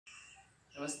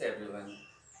Namaste everyone.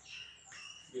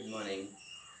 Good morning.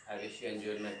 I wish you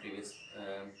enjoyed my previous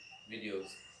videos.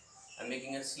 I'm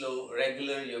making a slow,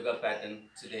 regular yoga pattern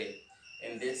today.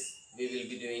 In this, we will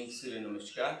be doing Surya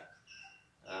Namaskar.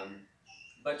 Um,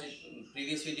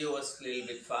 previous video was a little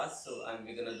bit fast, so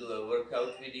we're gonna do a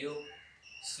workout video.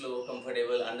 Slow,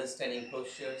 comfortable, understanding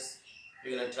postures.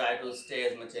 We're gonna try to stay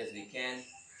as much as we can,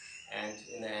 and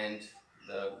in the end,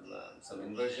 some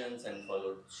inversions and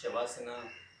follow Shavasana.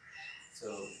 So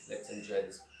let's enjoy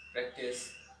this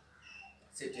practice.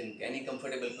 Sit in any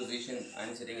comfortable position.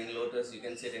 I'm sitting in lotus. You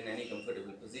can sit in any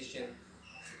comfortable position.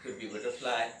 It could be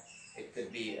butterfly. It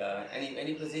could be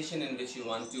any position in which you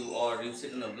want to, or you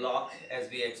sit on a block as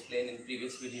we explained in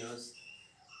previous videos.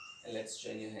 And let's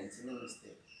join your hands in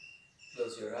Namaste.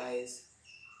 Close your eyes.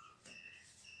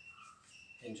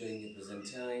 Enjoying the present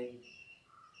time.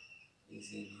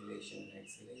 Easy inhalation and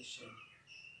exhalation.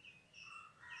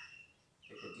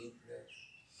 Take a deep breath.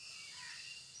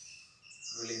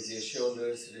 Release your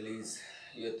shoulders, release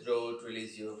your throat,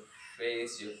 release your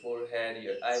face, your forehead,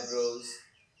 your eyebrows.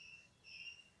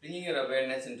 Bringing your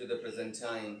awareness into the present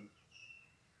time.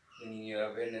 Bringing your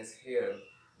awareness here,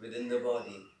 within the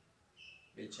body.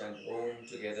 We'll chant Om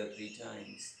together 3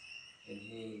 times.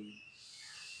 Inhale.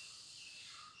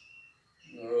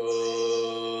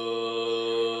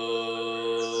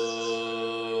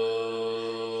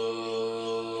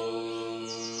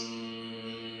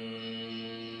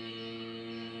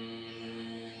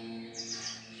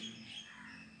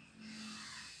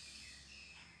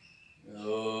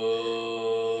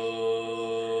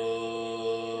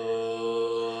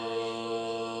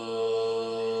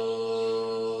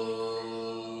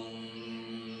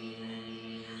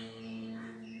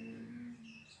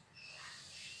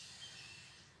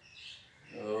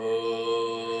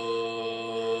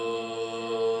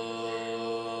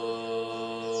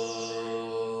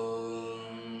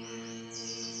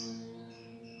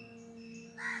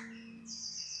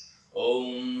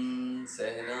 Om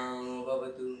Sahana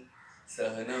Bhavatu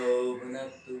Sahano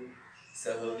Bhunaktu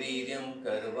Sahaviryam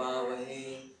Karvavahe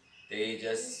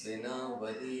Tejasvina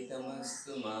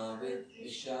Vaditamastu Ma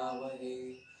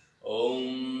Vidvishavahe.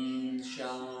 Om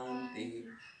Shanti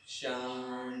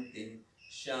Shanti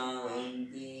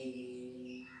Shanti.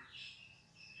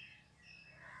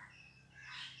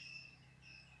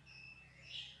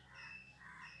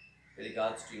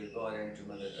 Regards to your God and to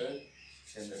Mother Earth.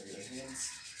 Extend up your hands.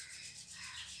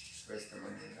 Press them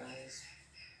on your eyes.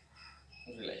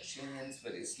 Relax your hands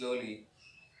very slowly.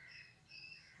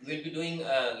 We'll be doing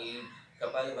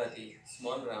Kapalabhati,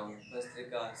 small round,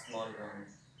 Vastrika, small round,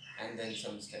 and then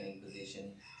some standing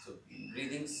position. So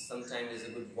breathing sometimes is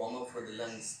a good warm-up for the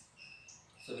lungs.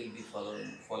 So we'll be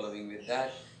following with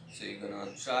that. So you're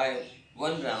gonna try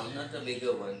one round, not a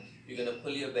bigger one. You're gonna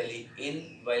pull your belly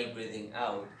in while breathing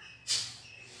out.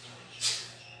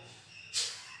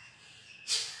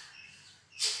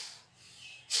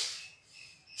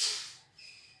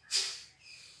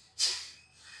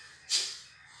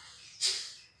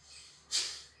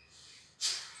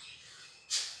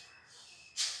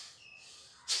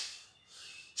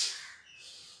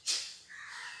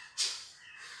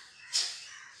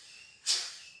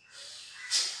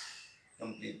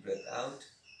 Complete breath out.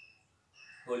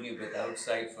 Hold your breath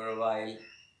outside for a while.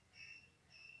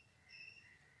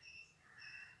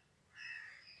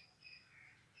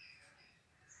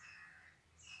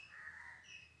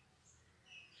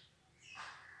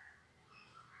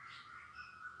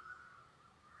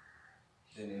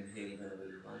 Then inhale whenever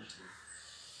you want to.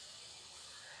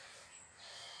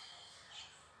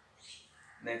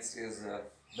 Next is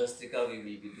Bhastrika, we will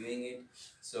be doing it.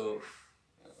 So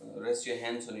rest your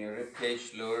hands on your rib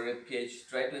cage, lower rib cage.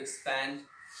 Try to expand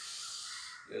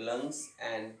your lungs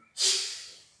and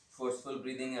forceful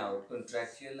breathing out.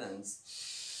 Contract your lungs.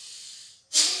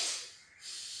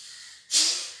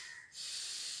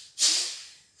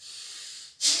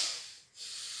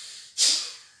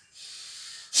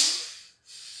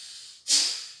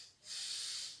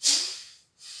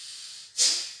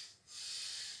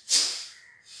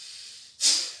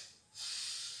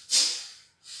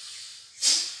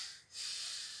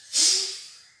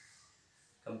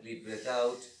 Complete breath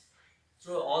out.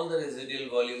 Throw all the residual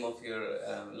volume of your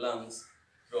lungs.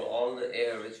 Throw all the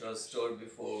air which was stored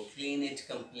before. Clean it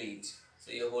complete.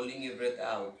 So you're holding your breath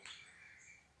out.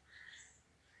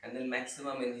 And then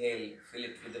maximum inhale. Fill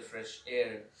it with the fresh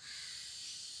air.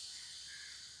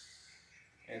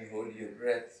 And hold your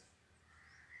breath.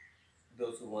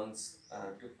 Those who want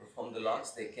to perform the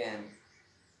locks, they can.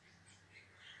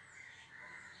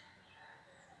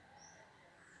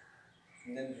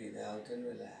 And then breathe out and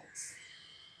relax.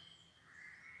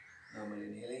 Normal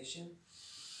inhalation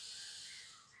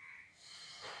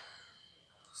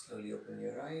Slowly open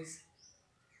your eyes.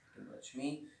 You can watch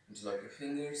me. Interlock your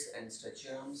fingers and stretch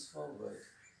your arms forward.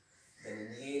 Then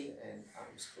inhale and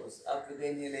arms goes up with the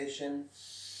inhalation.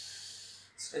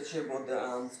 Stretch your both the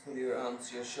arms, pull your arms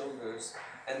to your shoulders,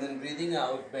 and then breathing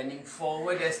out, bending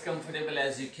forward as comfortable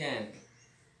as you can.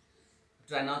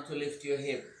 Try not to lift your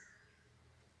hip,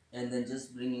 and then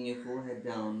just bringing your forehead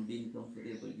down, being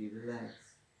comfortable, be relaxed.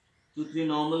 2-3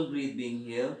 normal breathing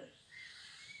here.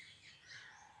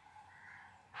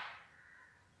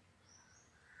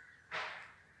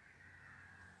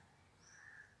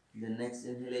 The next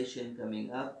inhalation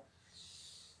coming up.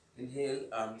 Inhale,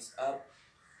 arms up,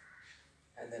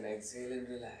 and then exhale and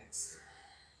relax.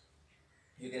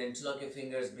 You can interlock your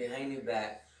fingers behind your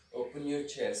back, open your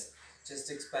chest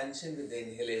expansion with the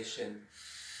inhalation,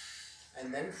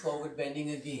 and then forward bending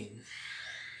again.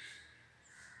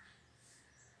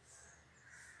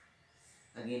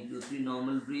 Again, 2-3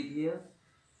 normal breathe here.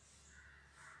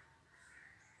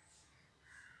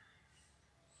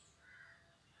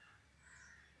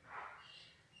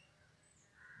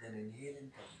 Then inhale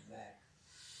and come back.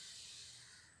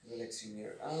 Relaxing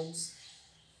your arms.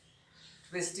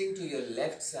 Twisting to your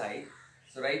left side.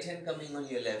 So right hand coming on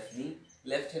your left knee.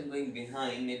 Left hand going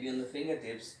behind, maybe on the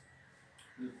fingertips.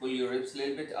 You pull your ribs a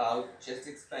little bit out, chest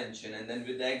expansion. And then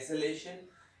with the exhalation,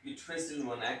 you twist in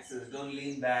one axis. Don't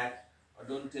lean back or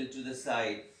don't tilt to the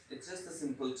side. It's just a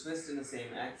simple twist in the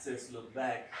same axis. Look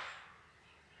back.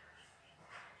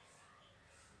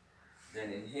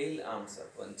 Then inhale, arms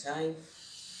up one time.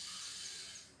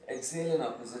 Exhale on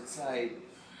opposite side.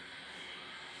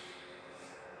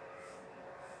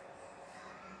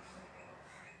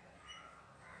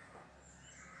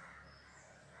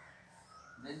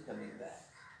 Then coming back.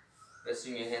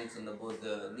 Resting your hands on both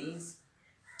the knees.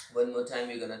 One more time,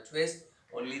 you're gonna twist.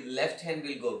 Only the left hand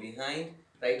will go behind.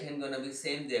 Right hand gonna be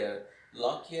same there.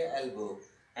 Lock your elbow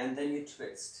and then you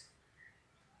twist.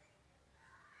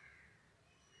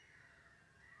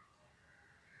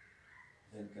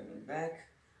 Then coming back.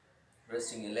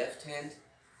 Resting your left hand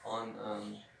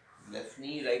on left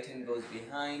knee. Right hand goes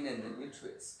behind and then you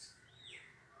twist.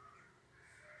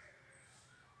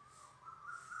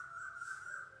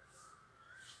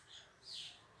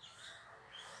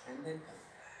 And then come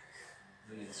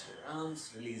back. Release your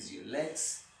arms, release your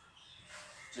legs.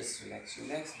 Just relax your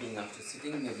legs, being after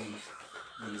sitting, maybe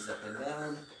knees up and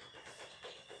down.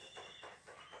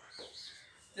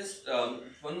 Just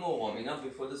one more warming up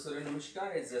before the Surya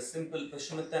Namaskar. It's a simple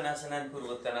Paschimottanasana and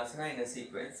Purvottanasana in a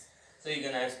sequence. So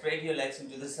you're going to spread your legs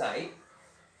into the side.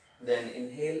 Then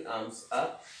inhale, arms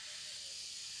up.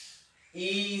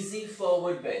 Easy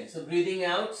forward bend. So breathing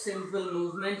out, simple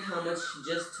movement. How much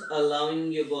just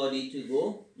allowing your body to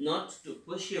go. Not to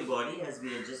push your body as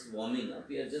we are just warming up.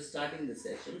 We are just starting the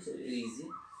session. So easy.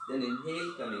 Then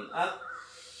inhale, coming up.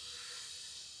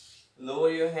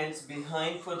 Lower your hands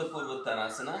behind for the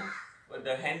Purvottanasana. But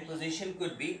the hand position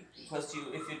could be, first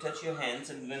if you touch your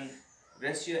hands and then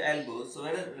rest your elbows. So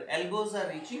where the elbows are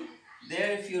reaching,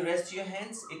 there if you rest your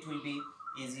hands, it will be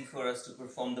easy for us to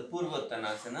perform the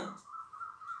Purvottanasana.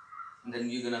 And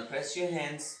then you're going to press your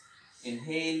hands,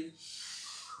 inhale,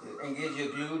 engage your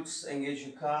glutes, engage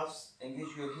your calves,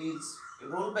 engage your heels,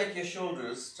 roll back your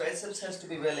shoulders, triceps has to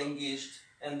be well engaged,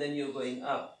 and then you're going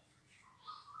up.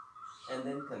 And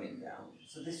then coming down.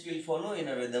 So this will follow in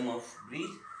a rhythm of breath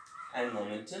and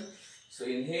momentum. So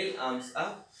inhale, arms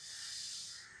up.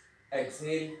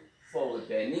 Exhale, forward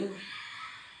bending.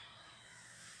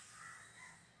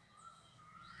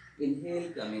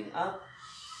 Inhale, coming up.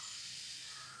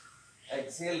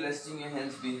 Exhale, resting your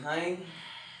hands behind.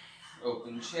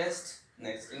 Open chest.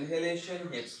 Next inhalation,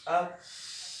 hips up.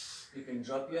 You can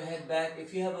drop your head back.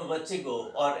 If you have a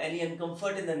vertigo or any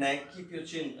uncomfort in the neck, keep your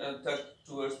chin tucked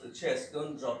towards the chest.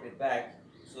 Don't drop it back.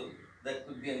 So that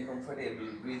could be uncomfortable.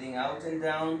 Breathing out and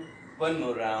down. One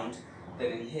more round.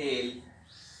 Then inhale.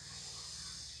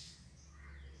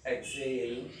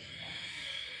 Exhale.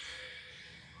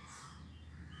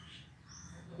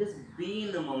 Just be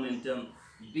in the momentum.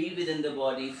 Be within the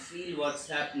body. Feel what's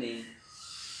happening.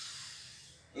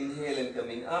 Inhale and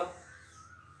coming up.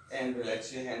 And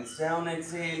relax your hands down,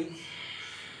 exhale.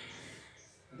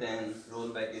 Then roll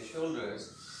back your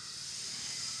shoulders.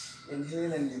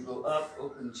 Inhale and you go up,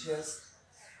 open chest.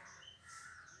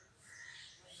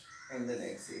 And then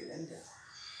exhale and down.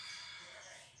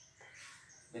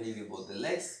 Bending your both the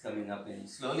legs, coming up in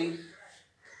slowly.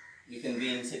 You can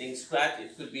be in sitting squat.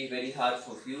 It could be very hard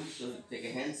for you. So take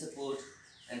a hand support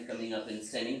and coming up in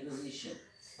standing position.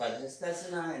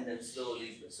 Padhastasana, and then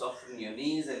slowly soften your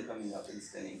knees and coming up in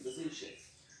standing position.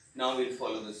 Now we'll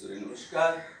follow the Surya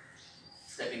Namaskar.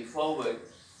 Stepping forward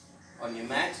on your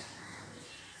mat.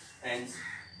 And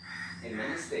in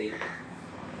Namaste,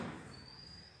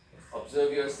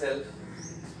 observe yourself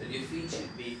that your feet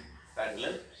should be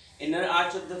parallel. Inner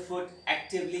arch of the foot,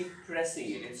 actively pressing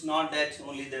it. It's not that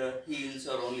only the heels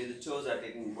or only the toes are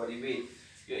taking body weight.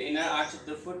 Your inner arch of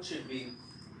the foot should be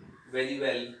very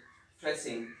well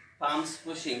pressing, palms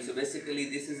pushing. So basically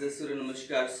this is the Surya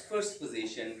Namaskaar's first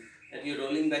position, that you're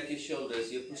rolling back your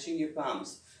shoulders, you're pushing your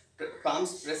palms.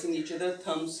 Palms pressing each other,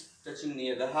 thumbs touching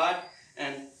near the heart,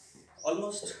 and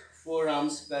almost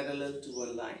forearms parallel to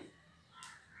one line.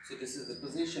 So this is the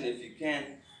position if you can,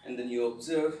 and then you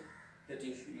observe that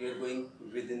you're going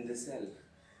within the self.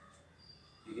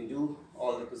 You can do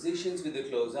all the positions with the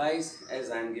closed eyes as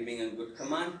I'm giving a good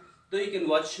command. Though you can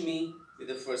watch me with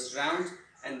the first round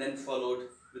and then followed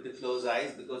with the closed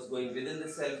eyes, because going within the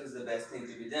self is the best thing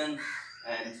to be done,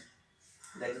 and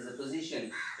that is the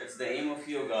position. That's the aim of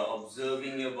yoga,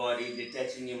 observing your body,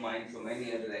 detaching your mind from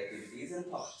any other activities and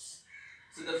thoughts.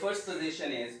 So the first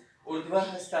position is Urdhva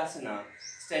Hastasana,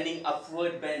 standing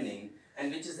upward bending,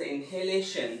 and which is the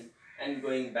inhalation and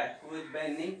going backward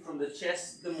bending from the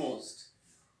chest the most.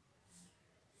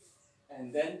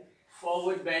 And then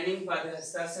forward bending,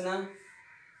 Padahastasana,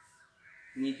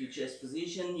 knee to chest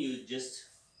position, you just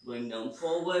going down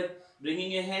forward,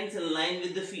 bringing your hands in line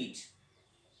with the feet.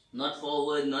 Not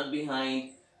forward, not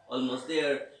behind, almost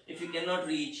there. If you cannot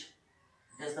reach,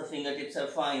 just the fingertips are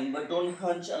fine, but don't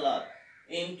hunch a lot.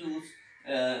 Aim to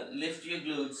lift your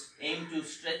glutes, aim to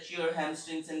stretch your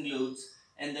hamstrings and glutes,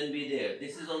 and then be there.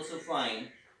 This is also fine.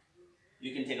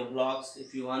 You can take a blocks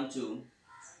if you want to.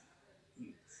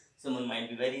 Someone might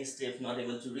be very stiff, not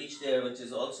able to reach there, which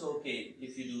is also okay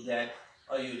if you do that,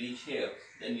 or you reach here.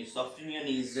 Then you soften your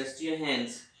knees, rest your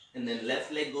hands, and then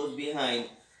left leg goes behind,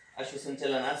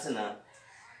 Ashwasanchalanasana,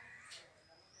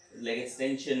 leg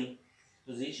extension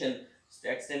position,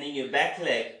 extending your back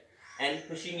leg and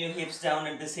pushing your hips down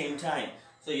at the same time.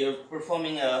 So you're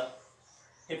performing a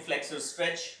hip flexor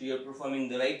stretch, you're performing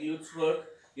the right glutes work,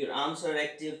 your arms are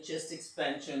active, chest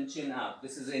expansion, chin up.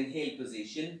 This is an inhale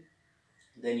position.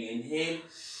 Then you inhale,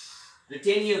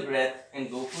 retain your breath and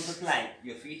go for the plank.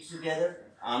 Your feet together,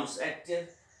 arms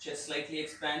active, chest slightly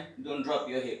expand, don't drop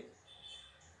your hip.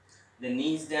 The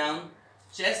knees down,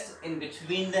 chest in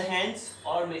between the hands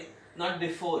or not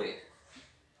before it.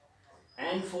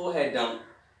 And forehead down.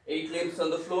 8 limbs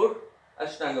on the floor,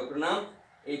 Ashtanga Pranam,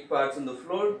 8 parts on the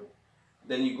floor.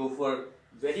 Then you go for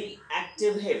very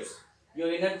active hips.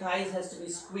 Your inner thighs has to be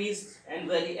squeezed and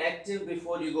very active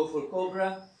before you go for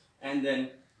Cobra. And then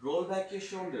roll back your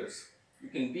shoulders. You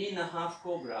can be in a half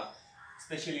Cobra,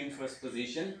 especially in first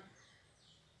position.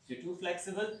 If you're too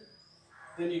flexible,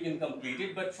 then you can complete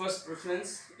it, but first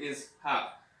preference is half.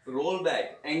 Roll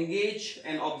back, engage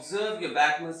and observe your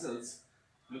back muscles.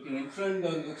 Looking in front,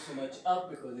 don't look so much up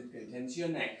because it can tense your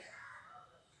neck.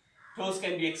 Toes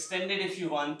can be extended if you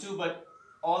want to, but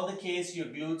all the case, your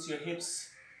glutes, your hips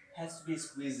has to be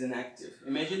squeezed and active.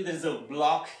 Imagine there's a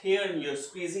block here and you're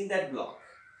squeezing that block.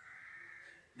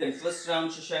 Then first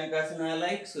round Shashankasana I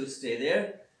like, so stay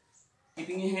there.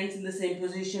 Keeping your hands in the same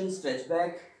position, stretch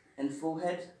back and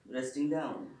forehead resting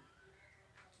down.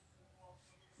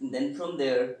 And then from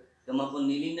there, come up on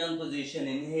kneeling down position,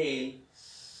 inhale.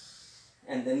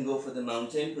 And then go for the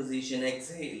mountain position,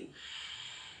 exhale.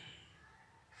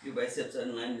 Your biceps are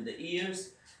in line with the ears,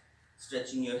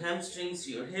 stretching your hamstrings,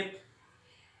 your hip.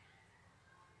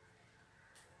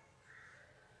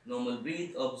 Normal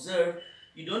breathe, observe.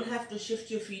 You don't have to shift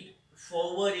your feet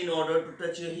forward in order to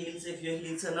touch your heels if your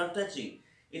heels are not touching.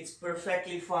 It's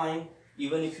perfectly fine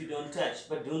even if you don't touch,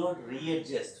 but do not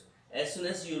readjust. As soon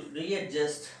as you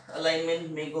readjust,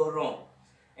 alignment may go wrong.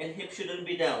 And hip shouldn't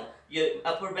be down. Your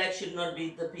upper back should not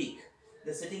be the peak,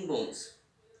 the sitting bones.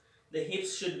 The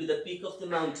hips should be the peak of the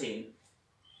mountain.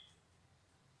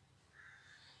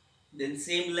 Then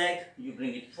same leg, you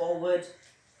bring it forward,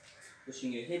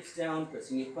 pushing your hips down,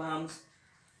 pressing your palms,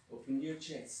 open your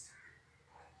chest.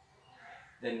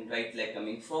 Then right leg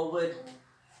coming forward,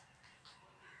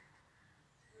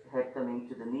 head coming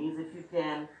to the knees if you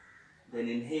can. Then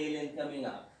inhale and coming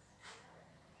up.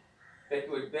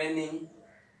 Backward bending.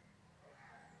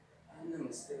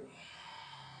 Namaste.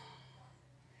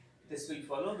 This will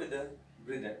follow with the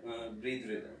breathe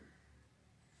rhythm.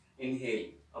 Inhale,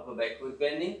 upper backward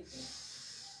bending.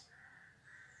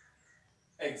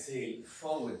 Exhale,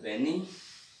 forward bending.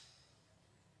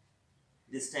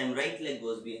 This time right leg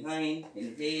goes behind.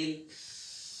 Inhale.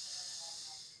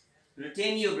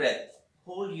 Retain your breath.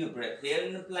 Hold your breath here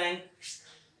in the plank.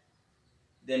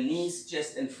 Then knees,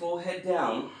 chest and forehead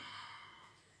down.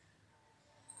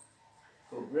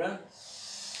 Cobra.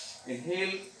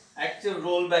 Inhale. Active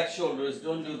roll back shoulders.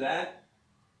 Don't do that.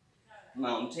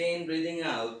 Mountain, breathing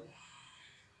out.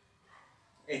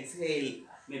 Exhale.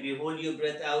 Maybe hold your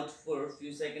breath out for a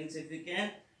few seconds if you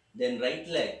can. Then right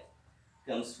leg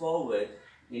comes forward.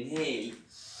 Inhale.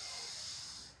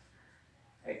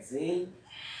 Exhale.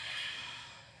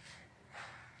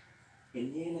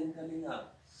 Inhale and coming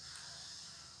up.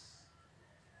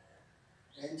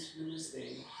 And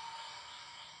namaste.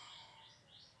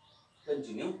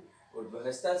 Continue.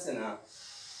 Urdhva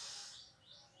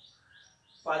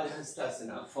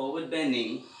Padahastasana. Forward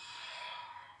bending.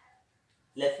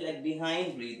 Left leg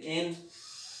behind. Breathe in.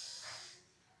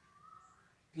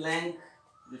 Plank.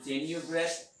 Retain your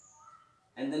breath.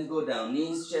 And then go down.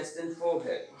 Knees, chest and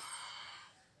forehead.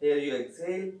 Here you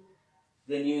exhale.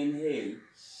 Then you inhale.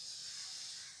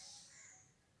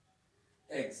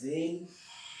 Exhale.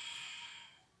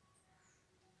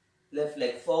 Left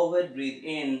leg forward. Breathe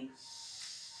in.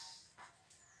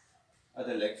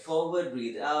 Other leg forward.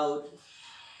 Breathe out.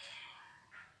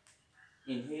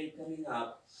 Inhale, coming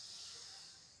up.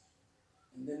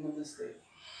 And then namaste.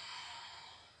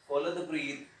 Follow the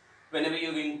breathe. Whenever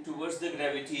you're going towards the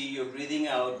gravity, you're breathing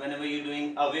out. Whenever you're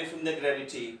doing away from the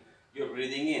gravity, you're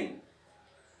breathing in.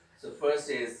 So first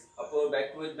is upward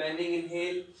backward bending.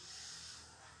 Inhale.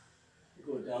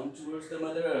 Go down towards the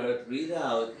Mother Earth. Breathe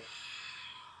out.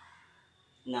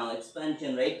 Now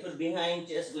expansion. Right foot behind,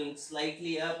 chest going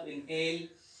slightly up. Inhale.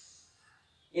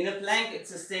 In a plank,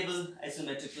 it's a stable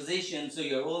isometric position, so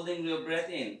you're holding your breath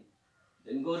in.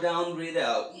 Then go down, breathe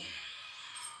out.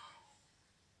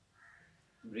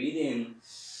 Breathe in.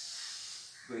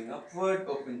 Going upward,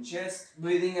 open chest,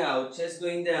 breathing out, chest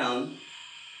going down.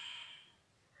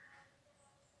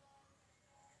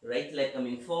 Right leg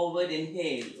coming forward,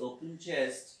 inhale, open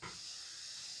chest.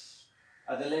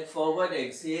 Other leg forward,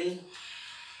 exhale.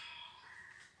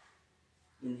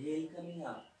 Inhale, coming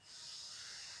up.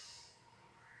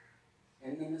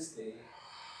 And namaste.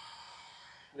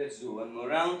 Let's do one more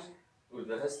round.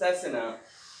 Urdhva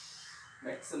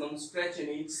Maximum stretch in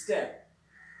each step.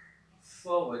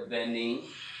 Forward bending.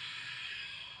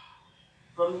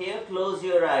 From here, close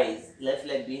your eyes. Left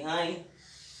leg behind.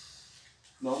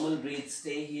 Normal breathe,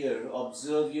 stay here.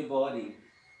 Observe your body.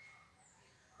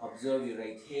 Observe your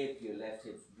right hip, your left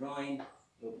hip groin.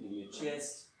 Opening your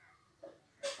chest.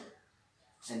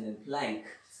 And then plank.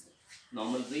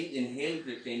 Normal breathe, inhale,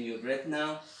 retain your breath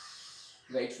now.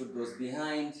 Right foot goes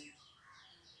behind.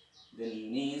 Then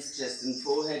knees, chest and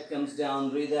forehead comes down,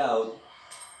 breathe out.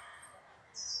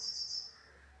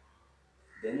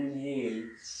 Then inhale,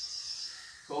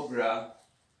 cobra,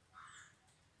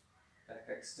 back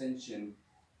extension,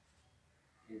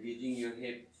 engaging your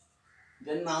hip.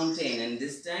 Then mountain, and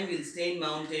this time we'll stay in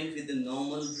mountain with the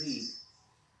normal breathe.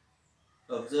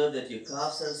 Observe that your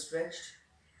calves are stretched,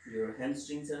 your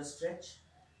hamstrings are stretched,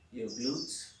 your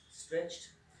glutes stretched.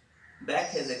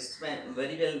 Back has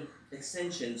very well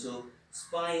extension, so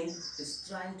spine is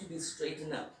trying to be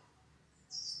straightened up.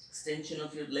 Extension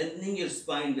of your, lengthening your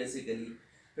spine basically,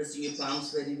 pressing your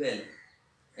palms very well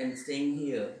and staying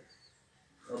here,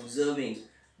 observing.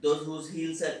 Those whose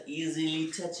heels are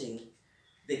easily touching,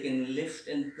 they can lift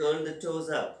and curl the toes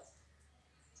up.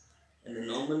 And the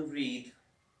normal breathe.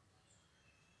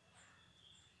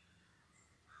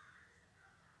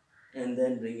 And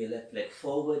then bring your left leg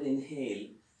forward, inhale.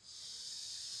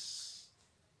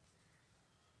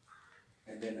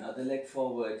 And then other leg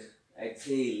forward,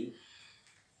 exhale.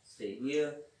 Stay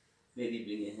here. Maybe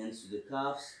bring your hands to the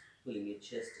calves, pulling your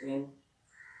chest in.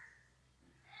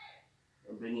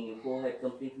 Or bringing your forehead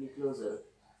completely closer.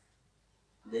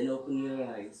 Then open your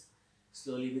eyes,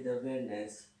 slowly with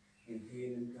awareness.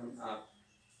 Inhale and come up.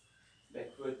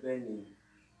 Backward bending.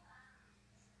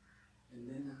 And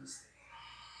then namaste.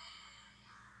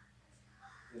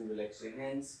 Then relax your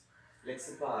hands,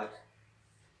 legs apart.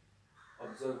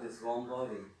 Observe this warm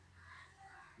body.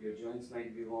 Your joints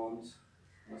might be warmed,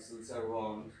 muscles are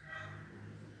warmed.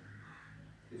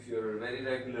 If you're a very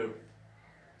regular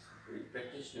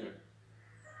practitioner,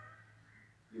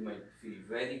 you might feel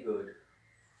very good.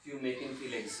 Few may can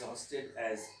feel exhausted,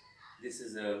 as this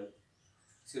is a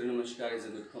Surya Namaskar is a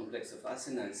good complex of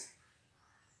asanas.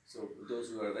 So those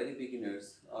who are very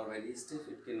beginners or very stiff,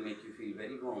 it can make you feel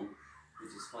very warm,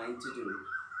 which is fine to do.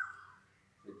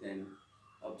 But then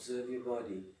observe your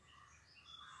body.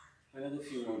 Another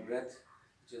few more breaths,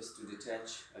 just to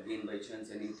detach. Again, by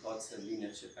chance any thoughts have been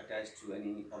attached to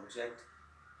any object,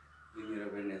 bring your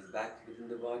awareness back within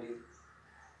the body.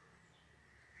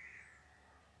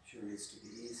 Sure needs to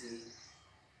be easy.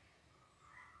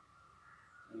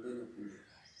 And then open your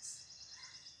eyes.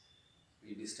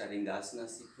 We'll be starting the asana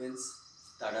sequence.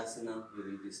 Tadasana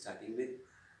we will be starting with.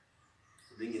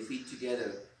 So bring your feet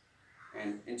together.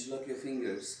 and interlock your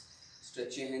fingers.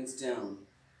 Stretch your hands down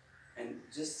and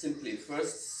just simply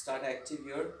first start active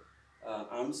your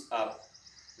arms up,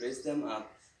 raise them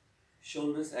up,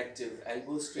 shoulders active,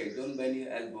 elbows straight, don't bend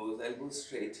your elbows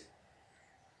straight.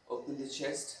 Open the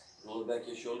chest, roll back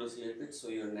your shoulders a little bit so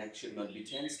your neck should not be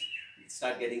tensed.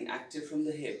 Start getting active from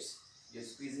the hips. You're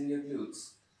squeezing your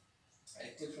glutes,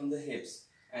 active from the hips,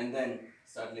 and then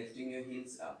start lifting your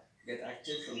heels up. Get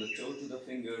active from the toe to the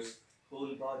fingers,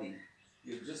 whole body.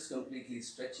 You're just completely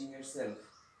stretching yourself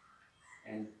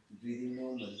and breathing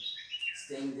normal.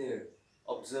 Staying there,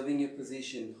 observing your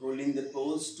position, holding the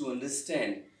pose to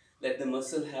understand. Let the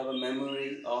muscle have a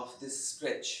memory of this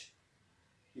stretch.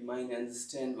 You might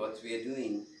understand what we are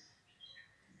doing.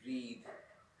 Breathe,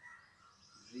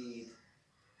 breathe,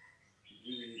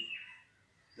 breathe.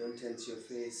 Don't tense your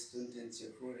face, don't tense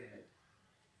your forehead.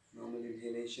 Normal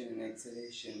inhalation and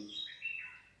exhalation.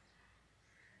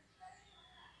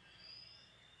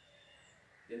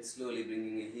 Then slowly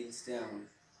bringing your heels down,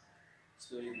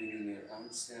 slowly bringing your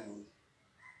arms down,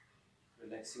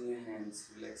 relaxing your hands,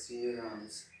 relaxing your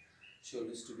arms,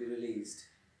 shoulders to be released.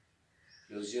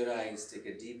 Close your eyes, take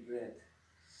a deep breath.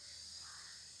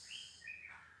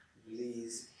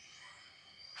 Release.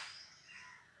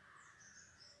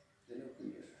 Then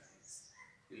open your eyes.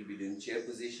 We'll be doing chair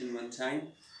position one time.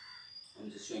 I'm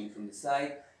just showing from the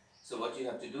side. So what you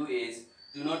have to do is,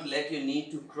 do not let your knee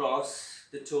to cross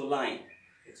the toe line.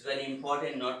 It's very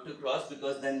important not to cross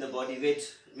because then the body weight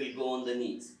will go on the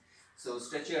knees. So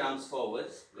stretch your arms forward.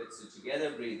 Let's do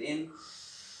together. Breathe in.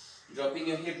 Dropping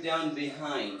your hip down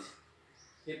behind.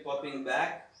 Hip popping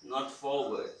back, not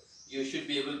forward. You should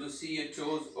be able to see your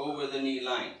toes over the knee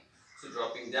line. So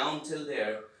dropping down till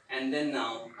there. And then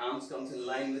now, arms comes in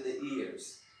line with the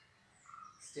ears.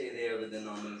 Stay there with the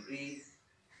normal breathe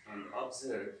and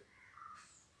observe.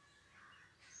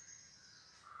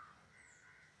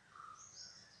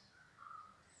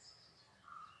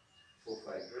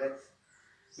 4-5 breath.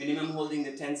 Minimum holding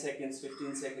the 10 seconds,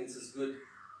 15 seconds is good.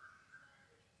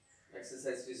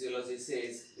 Exercise physiology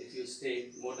says if you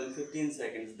stay more than 15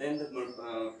 seconds, then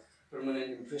the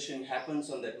permanent impression happens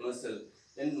on that muscle.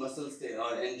 Then muscles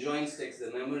and joints takes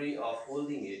the memory of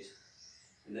holding it,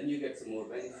 and then you get some more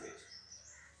benefit.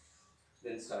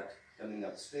 Then start coming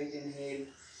up straight. Inhale,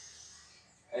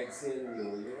 exhale,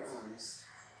 lower your arms.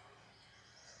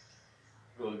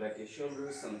 Roll back your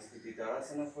shoulders, Samastiti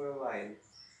Tadasana for a while.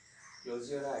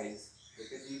 Close your eyes,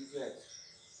 take a deep breath.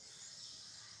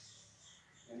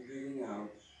 And breathing out.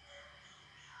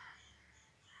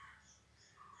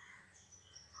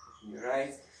 Open your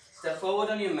eyes. Step forward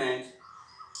on your mat.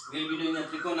 We'll be doing a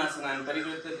Trikonasana and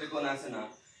Parivritta Trikonasana.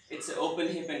 It's an open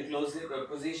hip and closed hip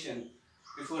position.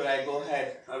 Before I go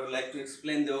ahead, I would like to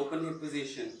explain the open hip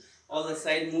position. All the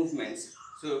side movements.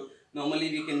 So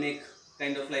normally we can make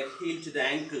kind of like heel to the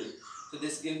ankle. So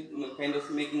this gives kind of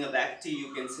making a back T,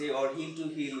 you can say, or heel to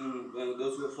heel,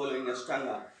 those who are following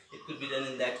Ashtanga. It could be done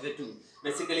in that way too.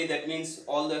 Basically that means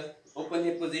all the open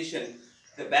hip position,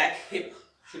 the back hip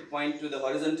should point to the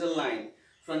horizontal line.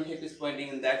 Front hip is pointing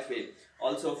in that way.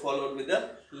 Also followed with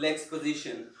the legs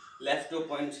position. Left toe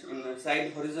point in the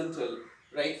side horizontal,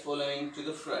 right following to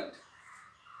the front.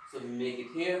 So we make it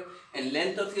here, and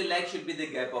length of your leg should be the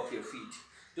gap of your feet.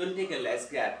 Don't take a less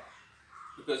gap,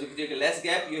 because if you take a less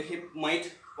gap, your hip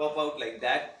might pop out like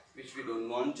that, which we don't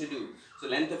want to do. So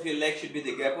length of your leg should be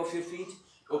the gap of your feet.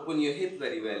 Open your hip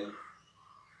very well.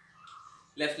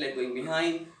 Left leg going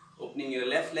behind, opening your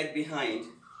left leg behind,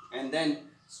 and then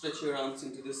stretch your arms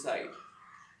into the side.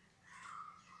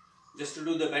 Just to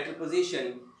do the better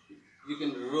position, you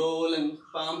can roll and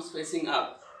palms facing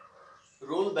up.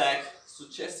 Roll back, so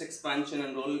chest expansion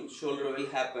and roll shoulder will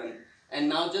happen. And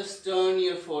now just turn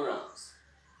your forearms.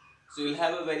 So you'll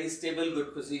have a very stable,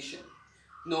 good position.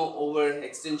 No over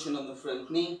extension of the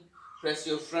front knee. Press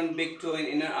your front big toe and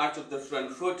inner arch of the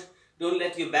front foot. Don't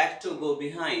let your back toe go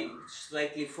behind,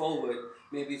 slightly forward,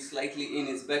 maybe slightly in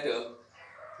is better.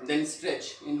 And then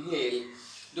stretch, inhale.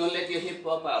 Don't let your hip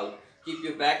pop out. Keep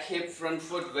your back hip, front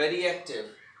foot very active.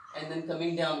 And then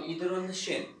coming down either on the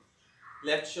shin.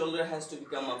 Left shoulder has to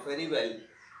come up very well.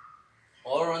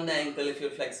 Or on the ankle if you're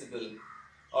flexible.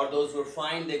 Or those who are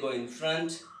fine, they go in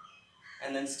front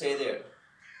and then stay there.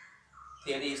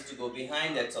 Theory is to go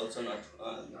behind, that's also not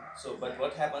so. But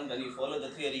what happens when you follow the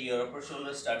theory, your upper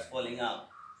shoulder starts falling out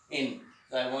in.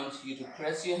 So I want you to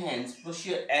press your hands, push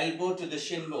your elbow to the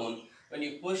shin bone. When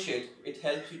you push it, it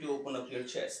helps you to open up your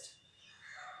chest.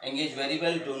 Engage very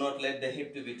well, do not let the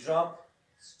hip to be dropped.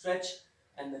 Stretch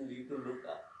and then you can look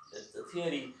up. That's the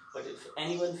theory. But if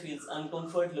anyone feels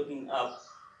uncomfort looking up,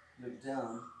 look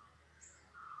down.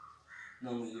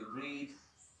 Normally breathe.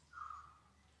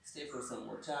 Stay for some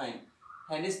more time.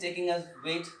 Hand is taking a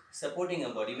weight, supporting a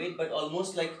body weight, but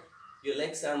almost like your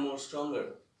legs are more stronger.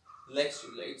 Legs,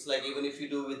 it's like even if you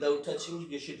do without touching,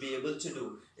 you should be able to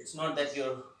do. It's not that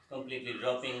you're completely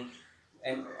dropping,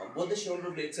 and both the shoulder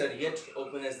blades are yet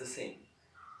open as the same.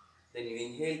 Then you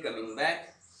inhale, coming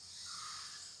back.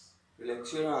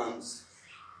 Relax your arms.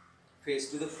 Face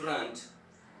to the front,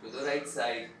 to the right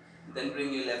side. Then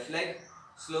bring your left leg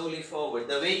slowly forward.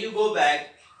 The way you go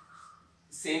back,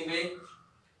 same way,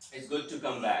 it's good to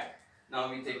come back. Now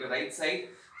we take a right side.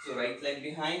 So right leg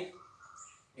behind.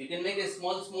 You can make a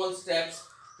small steps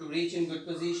to reach in good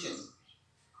position.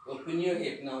 Open your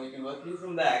hip. Now you can work in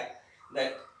from back.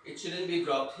 That it shouldn't be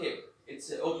dropped hip.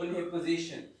 It's an open hip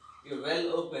position. You're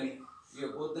well open.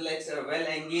 Both the legs are well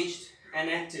engaged and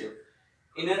active.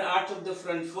 Inner arch of the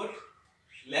front foot.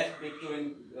 Left big toe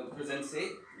in present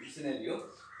scenario.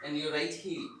 And your right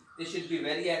heel. They should be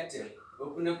very active.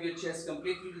 Open up your chest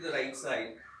completely to the right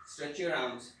side. Stretch your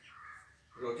arms.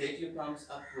 Rotate your palms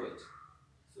upward.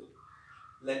 So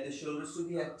let the shoulders to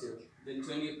be active. Then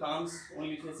turn your palms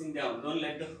only facing down. Don't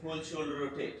let the whole shoulder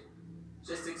rotate.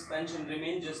 Chest expansion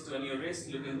remain. Just turn your wrist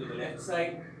looking to the left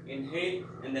side. Inhale,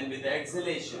 and then with the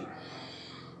exhalation,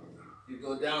 you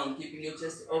go down, keeping your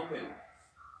chest open.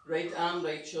 Right arm,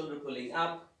 right shoulder pulling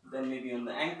up. Then maybe on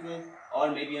the ankle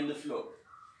or maybe on the floor.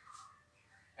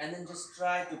 And then just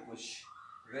try to push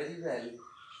very well.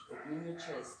 Opening your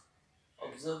chest.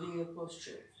 Observing your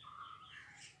posture.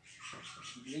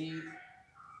 Breathe.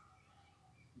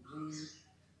 Breathe.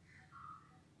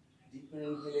 Deeper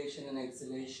inhalation and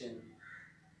exhalation.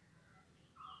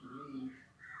 Breathe.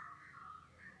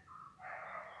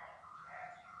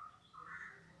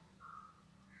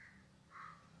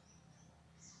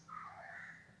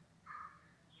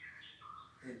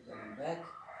 Then coming back.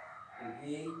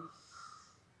 Inhale.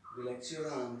 Relax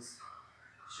your arms.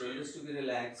 Shoulders to be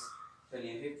relaxed. Turn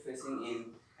your hip facing in.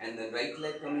 And the right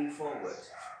leg coming forward.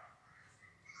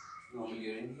 Normally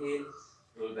you inhale.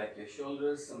 Roll back your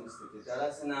shoulders.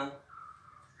 Shavasana.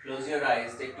 Close your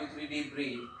eyes. Take 2-3 deep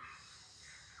breath.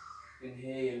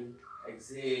 Inhale.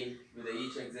 Exhale. With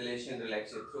each exhalation,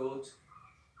 relax your throat.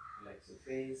 Relax your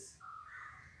face.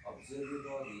 Observe your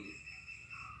body.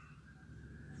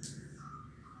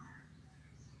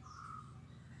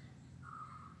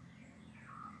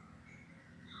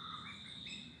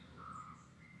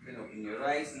 Then open your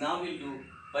eyes. Now we'll do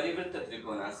Parivrtta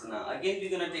Trikonasana. Again, we're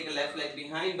going to take a left leg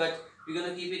behind, but we're going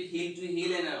to keep it heel to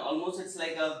heel, and almost it's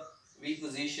like a V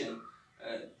position.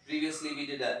 Previously we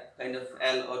did a kind of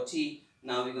L or T.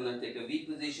 Now we're going to take a V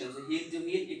position. So heel to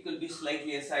heel, it could be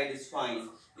slightly aside, is fine.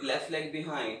 The left leg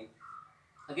behind.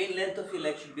 Again, length of your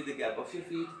leg should be the gap of your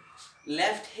feet.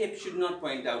 Left hip should not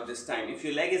point out this time. If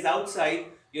your leg is outside,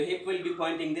 your hip will be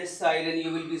pointing this side and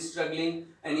you will be struggling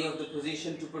any of the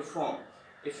position to perform.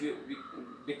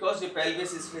 Because your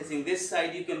pelvis is facing this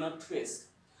side, you cannot twist.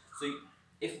 So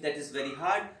if that is very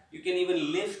hard, you can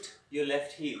even lift your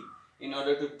left heel in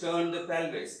order to turn the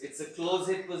pelvis. It's a closed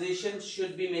hip position,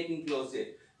 should be making closed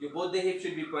hip. Both the hips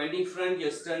should be pointing front, your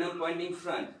sternum pointing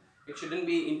front. It shouldn't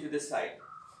be into the side.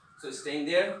 So staying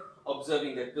there,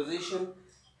 observing that position.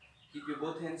 Keep your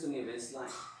both hands on your waistline.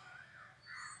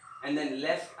 And then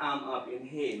left arm up,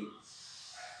 inhale.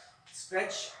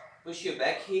 Stretch, push your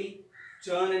back heel,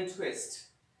 turn and twist.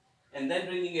 And then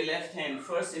bringing your left hand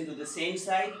first into the same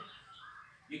side.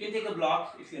 You can take a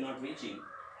block if you're not reaching.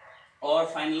 Or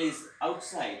finally is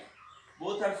outside.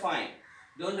 Both are fine.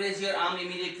 Don't raise your arm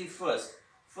immediately first.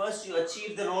 First you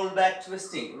achieve the roll back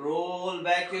twisting. Roll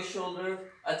back your shoulder,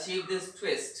 achieve this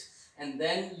twist. And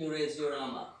then you raise your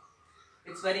arm up.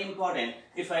 It's very important.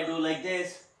 If I do like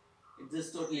this, it's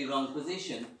just totally wrong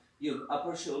position. Your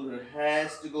upper shoulder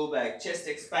has to go back. Chest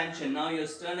expansion. Now your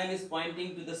sternum is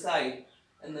pointing to the side.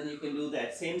 And then you can do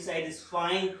that. Same side is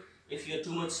fine if you're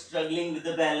too much struggling with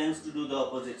the balance to do the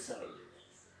opposite side.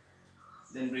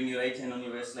 Then bring your right hand on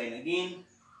your waistline again.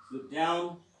 Look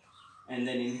down. And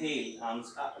then inhale.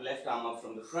 Arms up, left arm up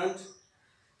from the front.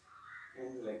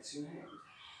 And relax your hand.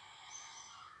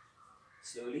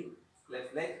 Slowly,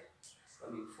 left leg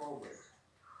coming forward.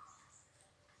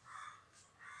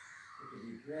 Take a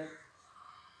deep breath.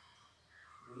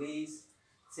 Release.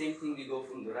 Same thing, we go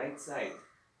from the right side.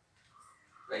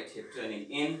 Right hip turning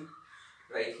in.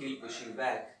 Right heel pushing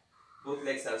back. Both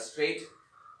legs are straight.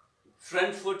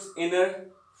 Front foot's inner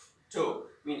toe.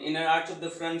 Inner arch of the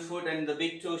front foot and the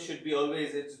big toe should be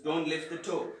always, don't lift the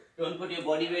toe. Don't put your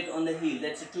body weight on the heel.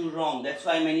 That's too wrong. That's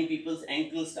why many people's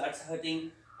ankle starts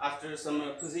hurting after some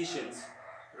positions.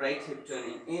 Right hip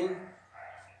turning in.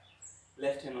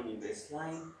 Left hand on your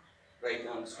waistline. Right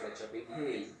arm stretch up.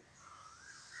 Inhale.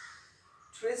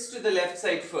 twist to the left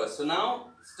side first. So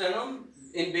now sternum,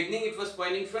 in beginning it was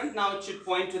pointing front, now it should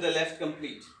point to the left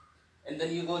complete. And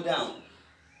then you go down.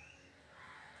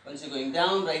 Once you're going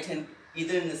down, right hand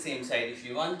either in the same side if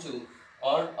you want to,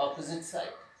 or opposite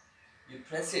side. You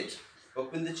press it,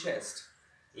 open the chest,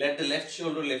 let the left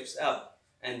shoulder lifts up,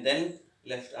 and then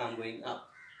left arm going up.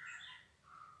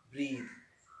 Breathe,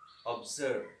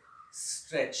 observe,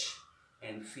 stretch,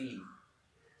 and feel.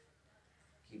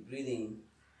 Keep breathing.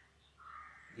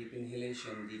 Deep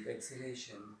inhalation, deep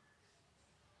exhalation.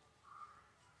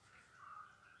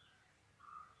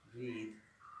 Breathe.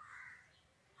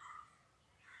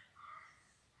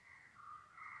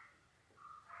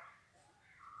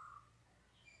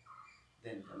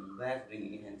 Then coming back,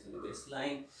 bringing your hands to the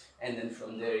waistline, and then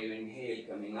from there you inhale,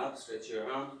 coming up, stretch your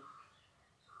arm,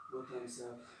 both hands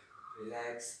up,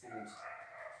 relax, and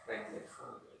right leg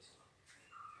forward.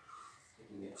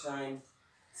 Taking your time,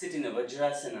 sit in a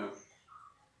Vajrasana.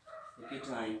 Take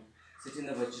your time, sit in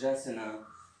a Vajrasana,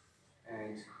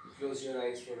 and close your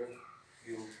eyes for a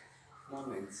few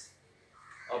moments.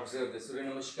 Observe the Surya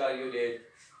Namaskar you did,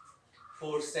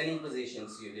 4 standing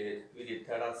positions you did. We did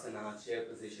Tadasana, chair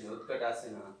position,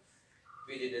 Utkatasana.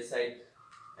 We did a side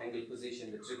angle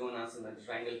position, the Trigonasana, the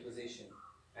triangle position,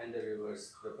 and the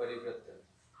reverse, the Parivrata.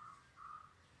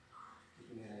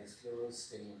 Keeping your eyes closed,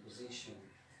 staying in position,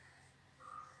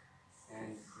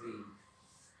 and breathe.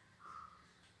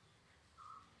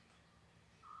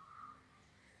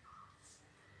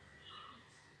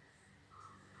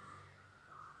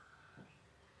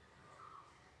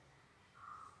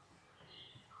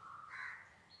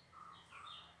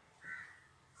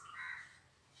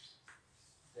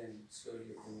 Then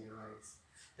slowly open your eyes.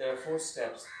 There are 4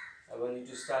 steps. I want you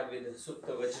to start with the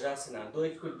Supta Vajrasana, though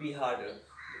it could be harder.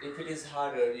 If it is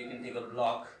harder, you can take a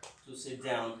block to sit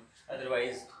down.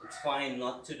 Otherwise, it's fine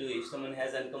not to do. If someone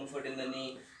has uncomfort in the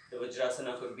knee, the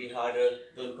Vajrasana could be harder.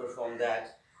 Don't perform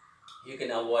that. You can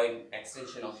avoid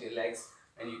extension of your legs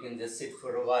and you can just sit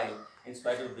for a while. In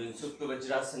spite of doing Supta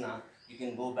Vajrasana, you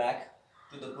can go back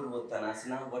to the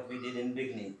Purvottanasana, what we did in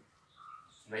beginning.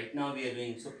 Right now we are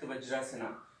doing Supta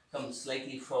Vajrasana. Come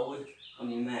slightly forward on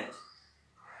your mat.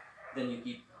 Then you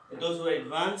keep, those who are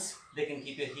advanced, they can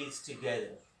keep your heels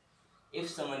together. If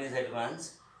someone is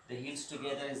advanced, the heels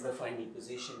together is the final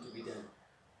position to be done.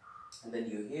 And then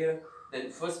you're here.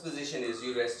 Then first position is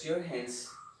you rest your hands,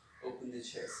 open the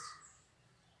chest.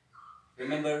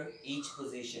 Remember, each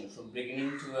position from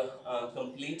beginning to a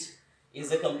complete is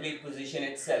a complete position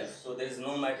itself. So there is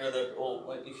no matter that,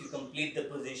 oh, if you complete the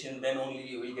position, then only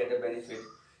you will get a benefit.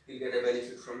 You'll get a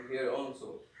benefit from here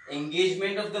also.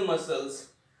 Engagement of the muscles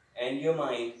and your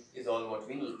mind is all what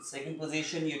we need. Second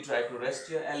position, you try to rest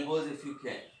your elbows if you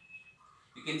can.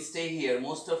 You can stay here.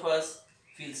 Most of us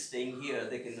feel staying here.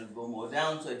 They cannot go more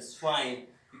down, so it's fine.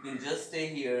 You can just stay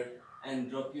here and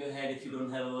drop your head if you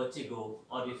don't have a vertigo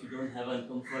or if you don't have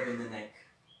uncomfort in the neck.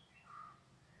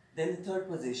 Then the third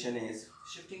position is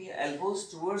shifting your elbows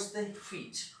towards the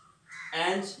feet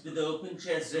and with the open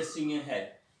chest resting your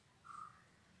head.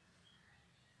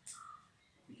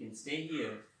 You can stay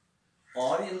here,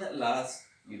 or in the last,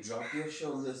 you drop your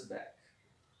shoulders back.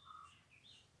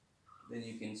 Then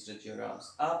you can stretch your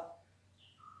arms up,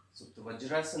 Supta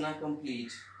Vajrasana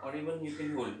complete, or even you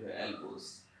can hold your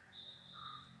elbows.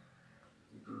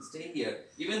 You can stay here.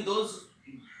 Even those,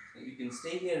 you can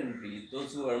stay here and breathe.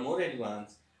 Those who are more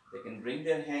advanced, they can bring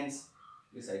their hands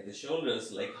beside the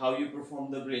shoulders, like how you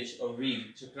perform the bridge or wheel,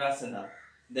 Chakrasana.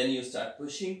 Then you start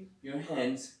pushing your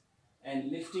hands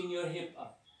and lifting your hip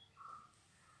up.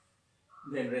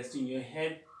 Then resting your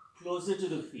head closer to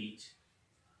the feet.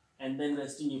 And then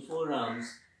resting your forearms,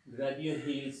 grab your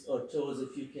heels or toes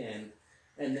if you can,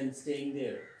 and then staying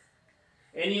there.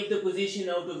 Any of the position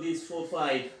out of these 4,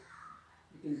 5,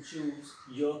 you can choose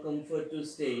your comfort to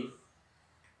stay.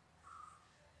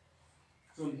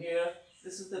 From here,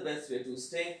 this is the best way to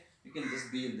stay. You can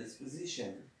just be in this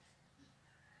position.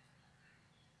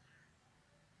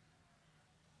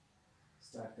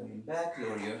 Start coming back,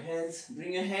 lower your hands.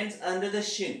 Bring your hands under the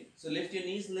shin. So lift your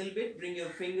knees a little bit, bring your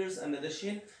fingers under the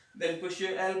shin. Then push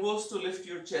your elbows to lift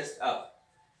your chest up.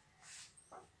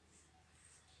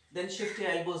 Then shift your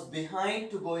elbows behind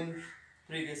to go in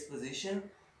previous position.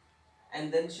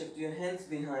 And then shift your hands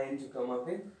behind to come up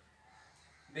in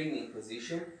beginning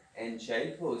position and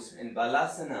child pose. And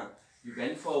Balasana, you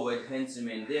bend forward, hands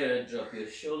remain there. Drop your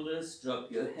shoulders,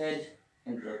 drop your head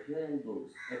and drop your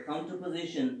elbows. A counter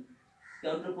position.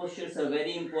 Counter postures are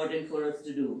very important for us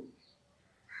to do.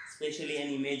 Especially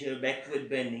any major backward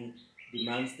bending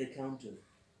demands the counter.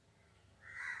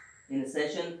 In a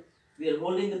session, we are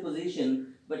holding the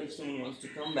position, but if someone wants to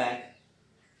come back,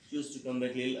 choose to come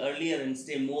back a little earlier and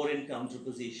stay more in counter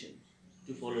position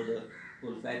to follow the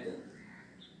whole pattern.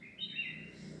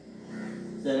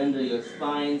 Surrender your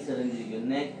spine, surrender your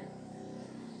neck,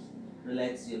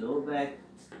 relax your lower back.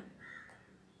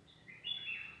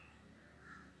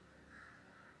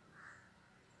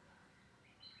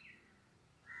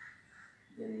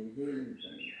 Then inhale and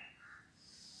coming up.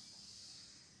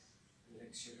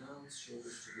 Relax your arms,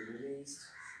 shoulders to be released,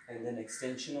 and then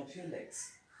extension of your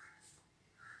legs.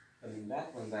 Coming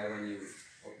back one by one, you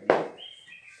open up.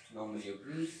 Normally you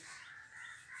breathe.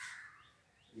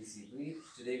 Easy breathe.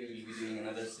 Today we will be doing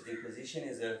another sitting position.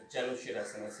 Is a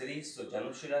Janushirasana series. So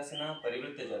Janushirasana,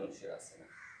 Parivritta Janushirasana.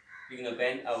 We're going to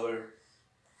bend our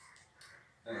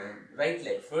right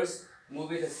leg. First,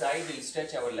 move it aside. We'll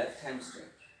stretch our left hamstring.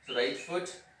 So right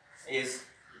foot is,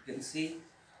 you can see,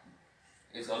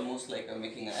 is almost like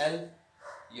making an L.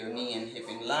 Your knee and hip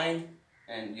in line,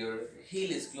 and your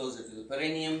heel is closer to the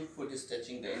perineum. Foot is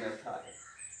touching the inner thigh.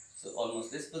 So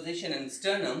almost this position, and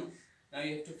sternum. Now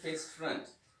you have to face front.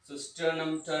 So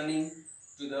sternum turning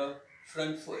to the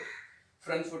front foot.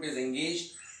 Front foot is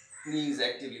engaged, knee is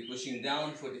actively pushing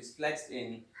down, foot is flexed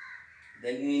in.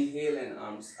 Then you inhale and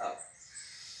arms up.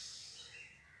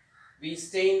 We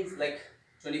stay in like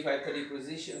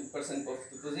 25-30% of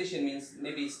the position, means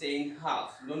maybe stay in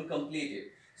half, don't complete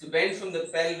it. So bend from the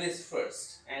pelvis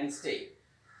first and stay.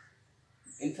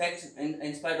 In fact,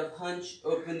 in spite of hunch,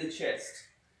 open the chest,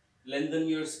 lengthen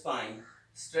your spine.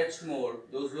 Stretch more.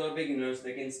 Those who are beginners,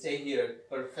 they can stay here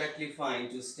perfectly fine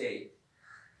to stay.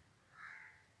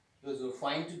 Those who are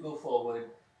fine to go forward,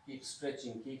 keep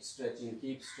stretching, keep stretching,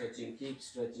 keep stretching, keep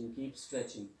stretching, keep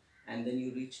stretching, and then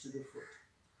you reach to the foot.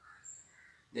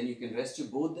 Then you can rest your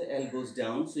both the elbows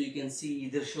down so you can see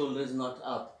either shoulder is not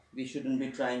up. We shouldn't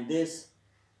be trying this.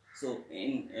 So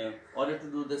in order to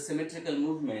do the symmetrical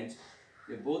movement,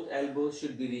 your both elbows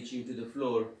should be reaching to the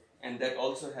floor, and that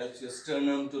also helps your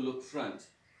sternum to look front.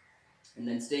 And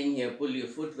then staying here, pull your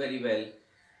foot very well,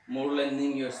 more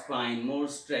lengthening your spine, more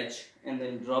stretch, and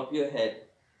then drop your head.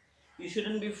 You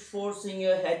shouldn't be forcing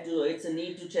your head to, it's a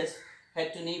knee to chest,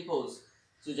 head to knee pose.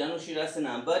 So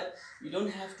Janushirasana, but you don't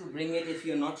have to bring it if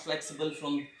you're not flexible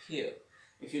from here.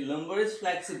 If your lumbar is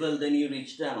flexible, then you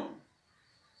reach down.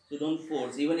 So don't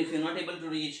force. Even if you're not able to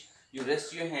reach, you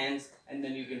rest your hands, and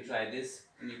then you can try this,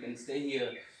 and you can stay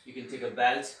here. You can take a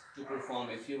belt to perform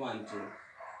if you want to.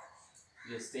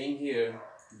 Just staying here,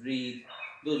 breathe.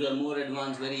 Those are more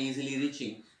advanced, very easily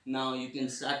reaching. Now you can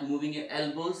start moving your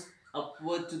elbows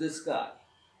upward to the sky.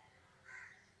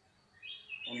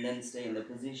 And then stay in the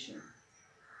position.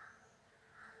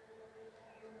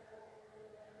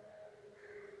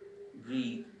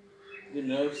 Breathe. Your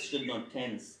nerves should not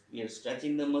tense. We are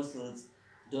stretching the muscles.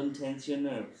 Don't tense your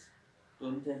nerves.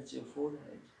 Don't tense your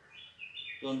forehead.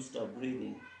 Don't stop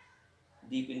breathing.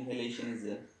 Deep inhalation is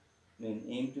the main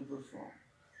aim to perform.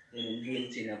 Then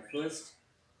inhale, chin up first.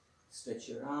 Stretch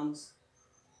your arms.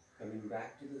 Coming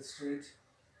back to the straight.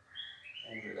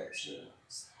 And relax your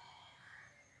arms.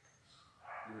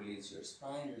 Release your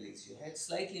spine, release your head.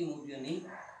 Slightly move your knee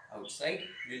outside.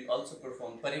 We'll also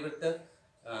perform Parivritta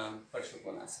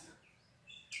Parshukonasana.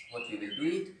 What we will do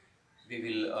it, we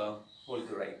will hold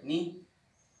the right knee.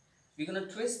 We're going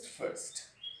to twist first.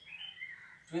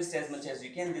 Twist as much as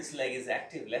you can. This leg is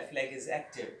active, left leg is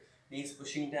active. Knees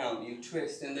pushing down, you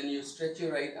twist, and then you stretch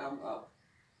your right arm up.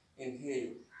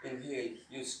 Inhale, inhale,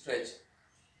 you stretch.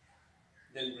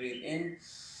 Then breathe in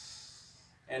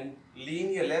and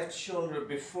lean your left shoulder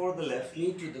before the left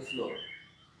knee to the floor.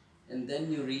 And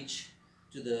then you reach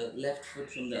to the left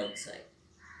foot from the outside.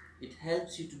 It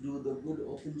helps you to do the good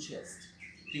open chest.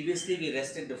 Previously we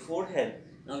rested the forehead.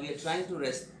 Now we are trying to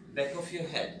rest back of your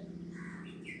head.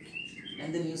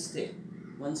 And then you stay.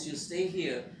 Once you stay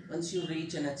here, once you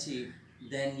reach and achieve,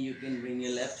 then you can bring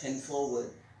your left hand forward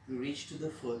to reach to the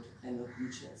foot and open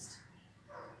chest.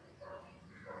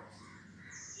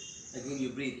 Again you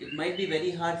breathe. It might be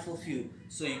very hard for few,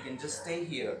 so you can just stay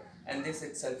here, and this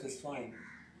itself is fine.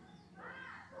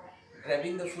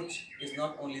 Grabbing the foot is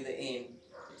not only the aim,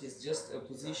 it is just a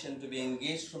position to be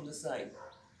engaged from the side.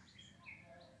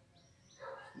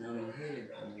 Now inhale and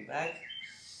coming back.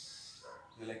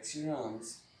 Relax your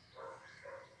arms.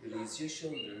 Release your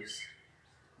shoulders.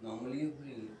 Normally you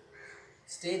breathe.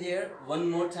 Stay there one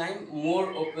more time,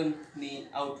 more open knee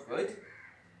outward.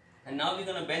 And now we're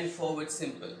going to bend forward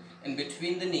simple. In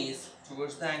between the knees,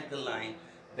 towards the ankle line,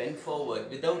 bend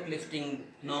forward without lifting.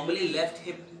 Normally left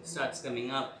hip starts coming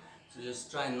up. So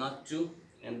just try not to.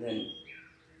 And then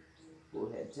go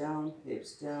head down,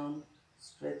 hips down,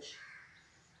 stretch.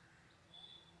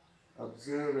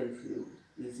 Observe and feel.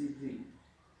 Easy breathe.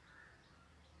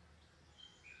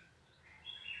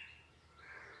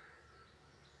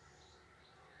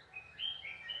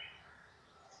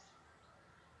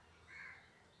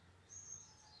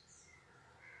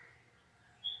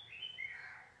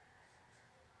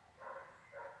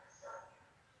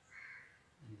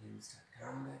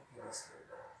 come back very slowly.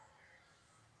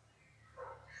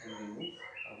 And we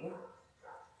move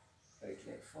our right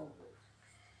leg forward.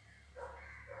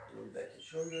 Roll back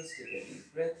your shoulders, take a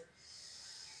deep breath.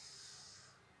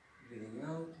 Breathing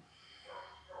out.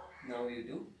 Now you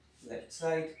do left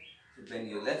side. So bend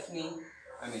your left knee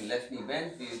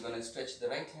bend. We're going to stretch the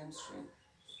right hamstring.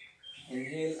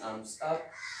 Inhale, arms up.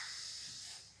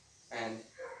 And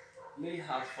little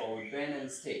half forward bend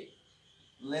and stay.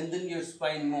 Lengthen your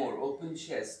spine more, open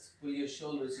chest, pull your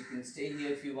shoulders. You can stay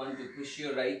here if you want to. Push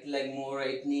your right leg more,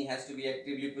 right knee has to be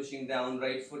actively pushing down,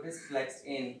 right foot is flexed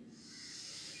in.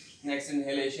 Next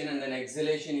inhalation and then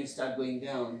exhalation, you start going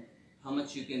down. How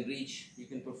much you can reach, you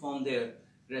can perform there.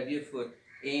 Grab your foot,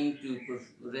 aim to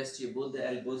rest both the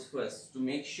elbows first to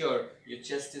make sure your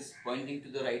chest is pointing to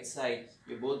the right side.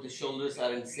 Both the shoulders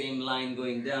are in the same line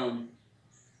going down,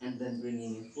 and then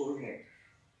bringing your forehead.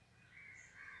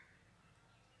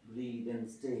 Breathe and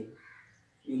stay.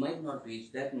 You might not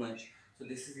reach that much, so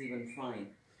this is even fine.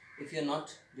 If you're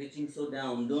not reaching so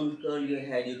down, don't curl your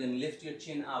head. You can lift your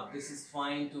chin up. This is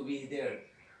fine to be there.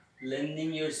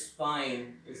 Lengthening your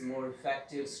spine is more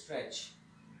effective stretch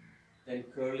than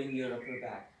curling your upper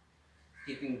back.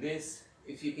 Keeping this,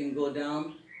 if you can go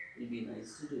down, it will be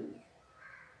nice to do.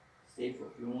 Stay for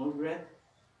a few more breaths.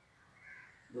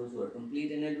 Those who are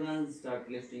complete in advance, start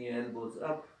lifting your elbows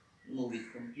up. Move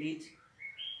it complete.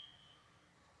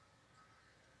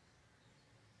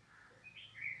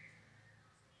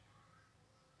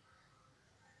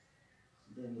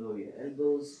 Then lower your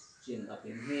elbows, chin up,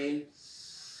 inhale.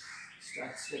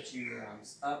 Start stretching your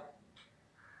arms up.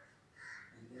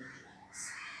 And then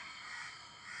relax.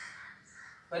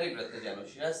 Parivrata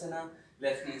Shavasana.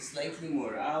 Left knee slightly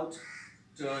more out.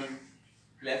 Turn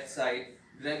left side.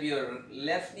 Grab your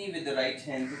left knee with the right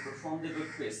hand to perform the good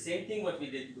twist. Same thing what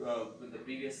we did with the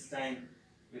previous time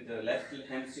with the left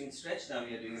hamstring stretch. Now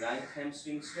we are doing right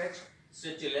hamstring stretch.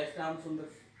 Stretch your left arm from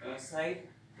the side.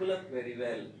 Pull up very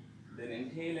well. Then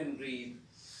inhale and breathe.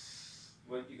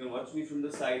 You can watch me from the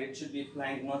side. It should be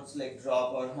plank, not like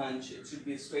drop or hunch. It should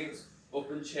be straight,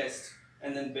 open chest,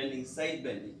 and then bending, side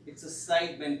bending. It's a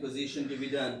side bend position to be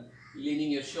done.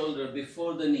 Leaning your shoulder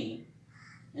before the knee,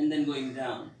 and then going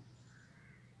down.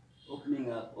 Opening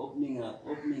up, opening up,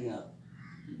 opening up.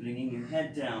 Bringing your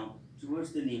head down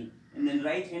towards the knee, and then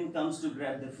right hand comes to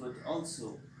grab the foot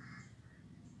also.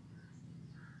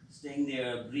 Staying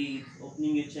there, breathe,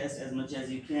 opening your chest as much as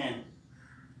you can.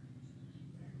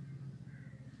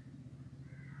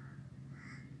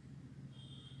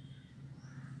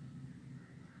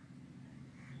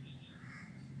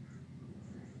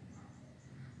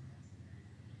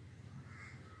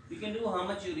 You can do how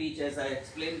much you reach, as I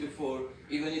explained before.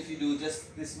 Even if you do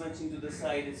just this much into the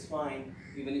side, it's fine.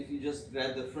 Even if you just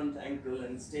grab the front ankle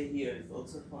and stay here, it's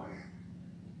also fine.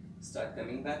 Start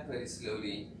coming back very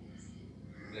slowly.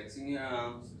 Flexing your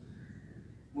arms.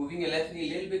 Moving your left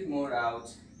knee a little bit more out.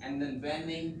 And then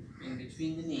bending in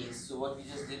between the knees. So what we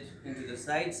just did into the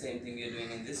side, same thing we are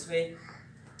doing in this way.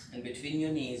 And between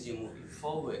your knees, you're moving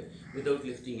forward without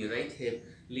lifting your right hip.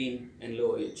 Lean and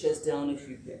lower your chest down if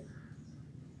you can.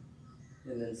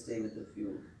 And then stay with a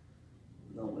few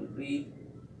normal breathe,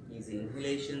 easy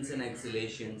inhalations and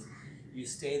exhalations. You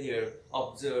stay there,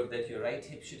 observe that your right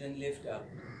hip shouldn't lift up,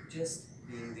 just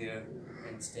being there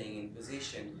and staying in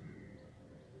position.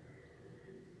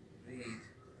 Breathe.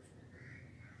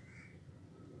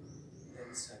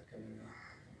 Then start coming up.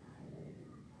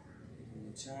 Taking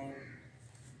your time.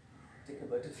 Take a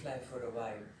butterfly for a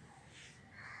while.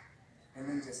 And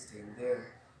then just staying there.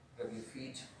 Grab your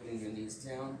feet, pulling your knees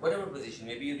down. Whatever position,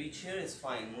 maybe you reach here is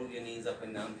fine. Move your knees up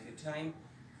and down a few times.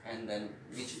 And then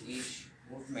each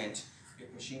movement, you're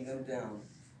pushing them down.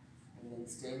 And then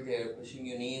staying there, pushing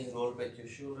your knees, roll back your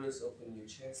shoulders, open your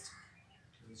chest,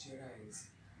 close your eyes.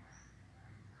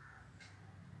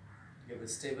 Give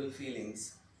us stable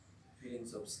feelings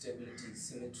of stability,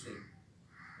 symmetry,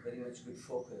 very much good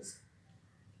focus.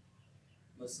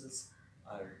 Muscles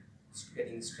are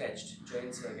getting stretched,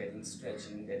 joints are getting stretched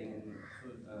and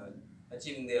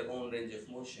achieving their own range of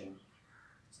motion,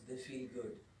 so they feel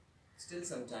good. Still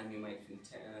sometimes you might feel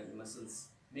muscles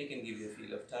can give you a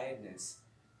feel of tiredness,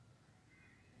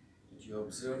 but you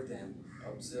observe them,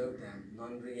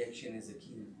 non-reaction is a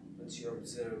key. Once you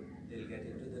observe, they'll get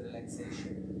into the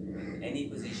relaxation. In any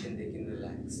position they can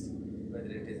relax, whether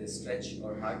it is a stretch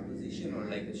or hard position or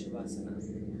like a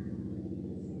Shavasana.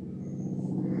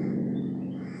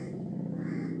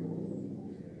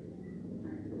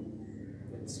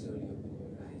 Slowly open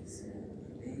your eyes,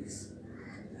 release,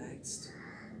 relaxed.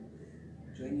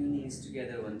 Join your knees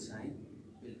together one time.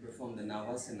 We'll perform the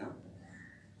Navasana.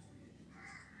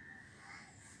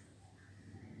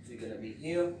 So you're going to be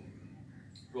here,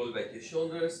 roll back your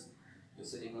shoulders, you're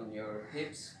sitting on your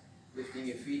hips, lifting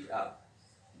your feet up.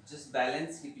 Just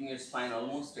balance, keeping your spine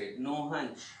almost straight, no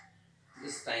hunch.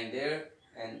 Just stand there,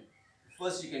 and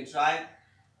first you can try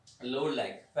a lower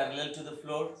leg parallel to the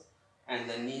floor and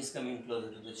the knees coming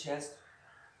closer to the chest.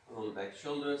 Roll back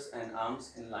shoulders and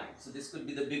arms in line. So this could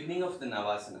be the beginning of the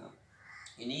Navasana.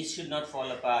 Your knees should not fall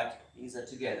apart, knees are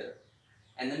together.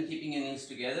 And then keeping your knees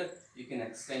together, you can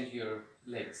extend your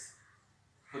legs.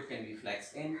 Foot can be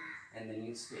flexed in and then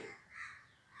you stay.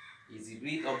 Easy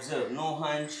breathe, observe, no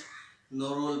hunch,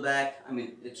 no roll back. I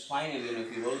mean, it's fine even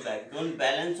if you roll back. Don't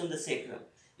balance on the sacrum.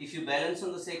 If you balance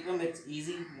on the sacrum, it's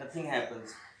easy, nothing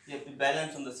happens. You have to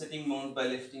balance on the sitting bones by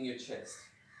lifting your chest.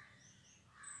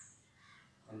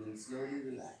 And then slowly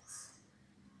relax.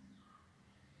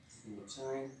 In your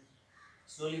time,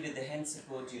 slowly with the hand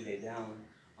support you lay down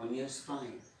on your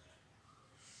spine.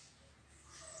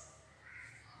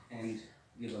 And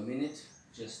give a minute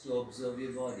just to observe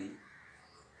your body.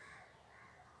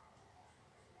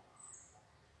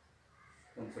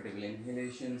 Comfortable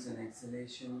inhalations and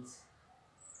exhalations.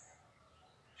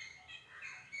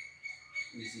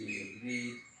 Easy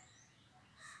breathe.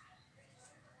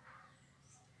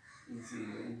 Easy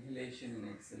your inhalation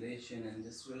and exhalation, and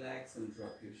just relax and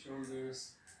drop your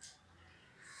shoulders.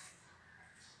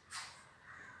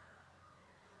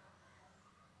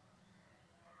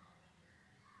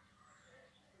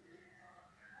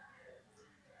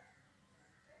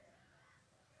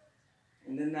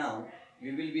 And then now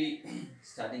we will be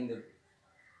starting the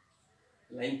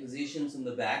lying positions on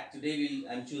the back. Today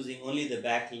I'm choosing only the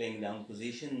back laying down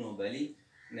position, no belly.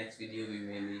 Next video we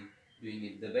may be doing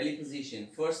it the belly position.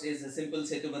 First is a simple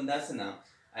Setu Bandhasana.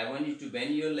 I want you to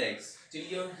bend your legs till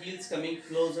your heels coming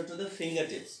closer to the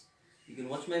fingertips. You can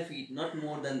watch my feet, not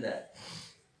more than that.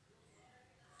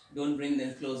 Don't bring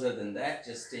them closer than that,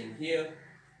 just staying here.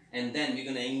 And then we're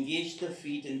going to engage the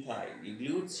feet and thigh. Your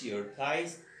glutes, your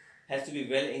thighs has to be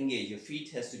well engaged. Your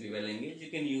feet has to be well engaged. You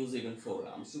can use even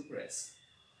forearms to press.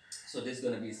 So this is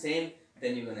going to be same.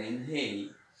 Then you're going to inhale.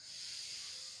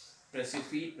 Press your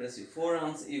feet, press your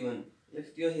forearms even.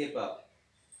 Lift your hip up.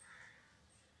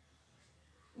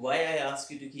 Why I ask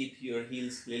you to keep your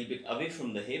heels a little bit away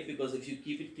from the hip? Because if you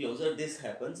keep it closer, this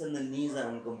happens and the knees are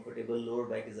uncomfortable, lower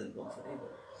back is uncomfortable.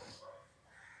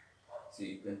 So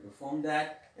you can perform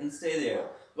that and stay there.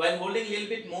 While holding a little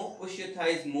bit more, push your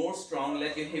thighs more strong.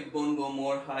 Let your hip bone go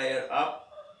more higher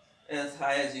up, as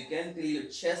high as you can, till your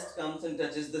chest comes and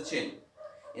touches the chin.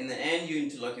 In the end, you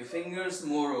interlock your fingers,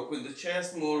 more open the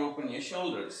chest, more open your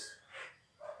shoulders.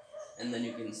 And then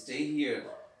you can stay here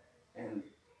and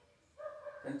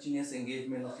continuous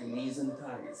engagement of your knees and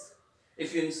thighs.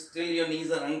 If you still your knees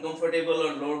are uncomfortable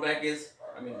or lower back is,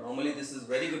 normally this is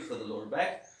very good for the lower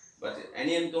back, but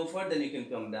any uncomfort, then you can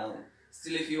come down.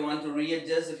 Still, if you want to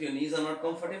readjust, if your knees are not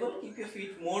comfortable, keep your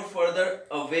feet more further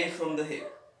away from the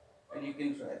hip. And you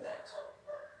can try that.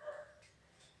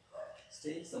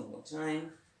 Stay some more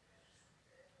time.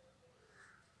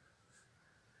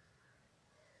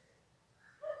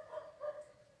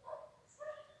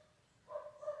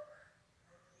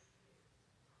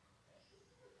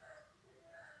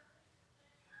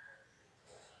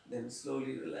 Then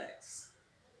slowly relax.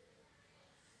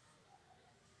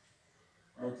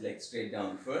 Both legs straight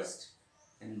down first,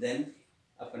 and then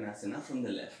Apanasana from the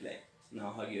left leg. Now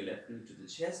hug your left knee to the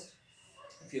chest.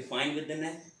 If you're fine with the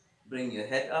neck, bring your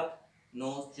head up,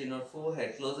 nose, chin or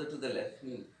forehead closer to the left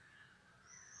knee.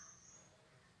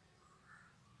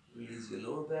 Release your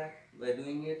lower back by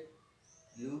doing it.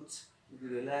 Glutes to be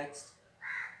relaxed.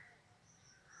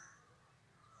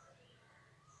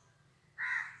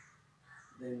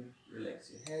 Then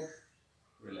relax your head,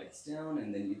 relax down,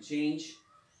 and then you change.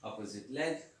 Opposite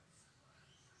leg.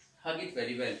 Hug it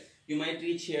very well. You might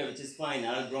reach here, which is fine.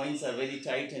 Our groins are very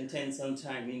tight and tense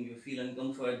sometimes. If you feel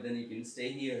uncomfort, then you can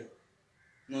stay here.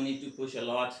 No need to push a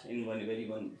lot in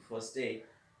one first day.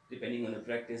 Depending on the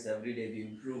practice, every day we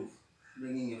improve.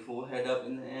 Bringing your forehead up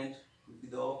in the end would be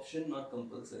the option, not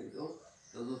compulsory though.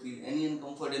 Those who feel any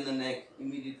discomfort in the neck,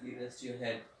 immediately rest your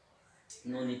head.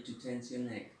 No need to tense your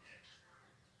neck.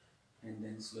 And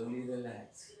then slowly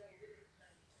relax.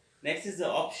 Next is the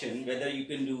option whether you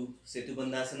can do Setu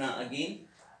Bandhasana again,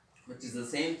 which is the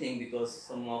same thing because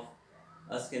some of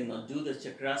us cannot do the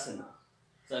Chakrasana.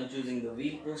 So I'm choosing the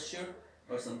wheel posture,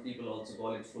 or some people also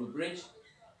call it full bridge.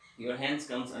 Your hands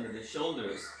comes under the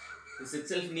shoulders. This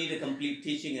itself need a complete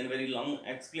teaching and very long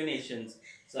explanations.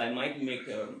 So I might make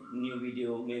a new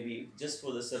video maybe just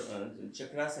for the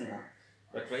Chakrasana.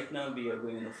 But right now we are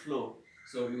going on the flow.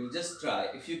 So we will just try.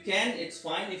 If you can, it's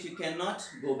fine. If you cannot,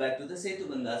 go back to the Setu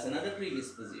Bandhasana, the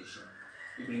previous position.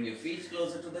 You bring your feet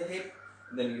closer to the hip,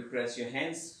 then you press your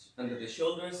hands under the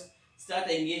shoulders. Start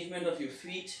the engagement of your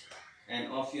feet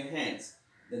and of your hands.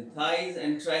 Then thighs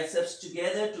and triceps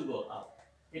together to go up.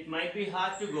 It might be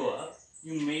hard to go up.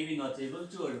 You may be not able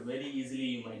to, or very easily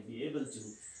you might be able to.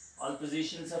 All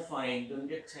positions are fine. Don't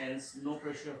get tense. No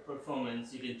pressure of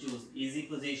performance. You can choose easy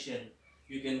position.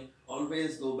 You can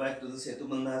always go back to the Setu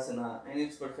Bandhasana and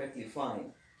it's perfectly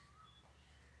fine.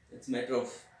 It's a matter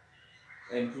of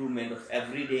improvement of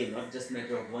every day, not just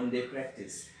matter of one day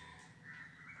practice.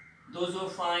 Those who are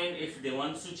fine, if they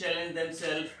want to challenge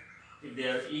themselves, if they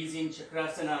are easy in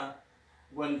Chakrasana,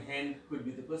 one hand could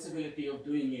be the possibility of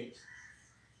doing it.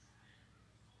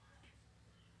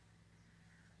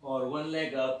 Or one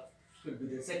leg up could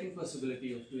be the second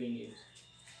possibility of doing it.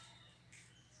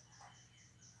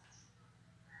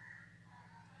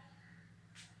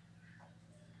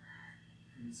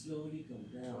 And slowly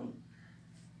come down.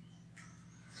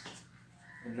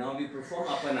 And now we perform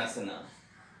Apanasana.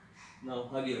 Now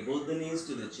hug your both the knees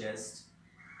to the chest.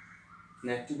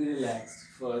 Neck to be relaxed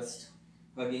first.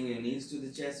 Hugging your knees to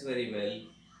the chest very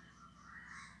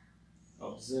well.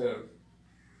 Observe.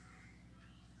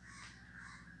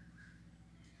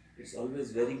 It's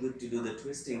always very good to do the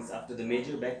twistings after the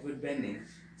major backward bending.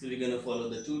 So we're going to follow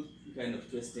the two kind of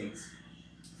twistings.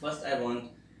 First I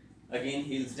want, again,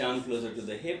 heels down closer to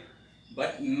the hip,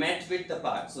 but mat width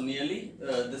apart. So nearly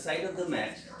the side of the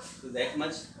mat, so that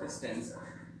much distance.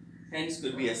 Hands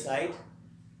could be aside.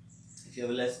 If you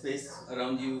have less space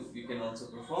around you, you can also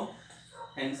perform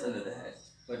hands under the head.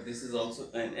 But this is also,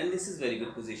 and this is very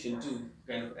good position too,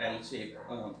 kind of L shape,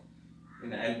 in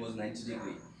the elbows 90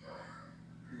 degree.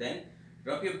 Then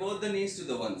drop your both the knees to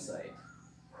the one side.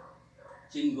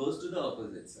 Chin goes to the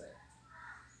opposite side.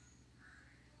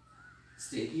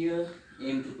 Stay here.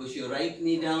 Aim to push your right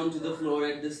knee down to the floor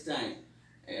at this time.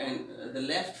 And the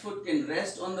left foot can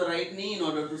rest on the right knee in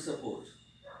order to support.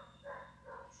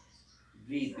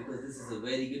 Breathe, because this is a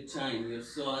very good time. Your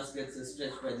psoas gets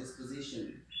stretched by this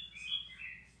position.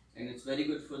 And it's very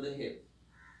good for the hip.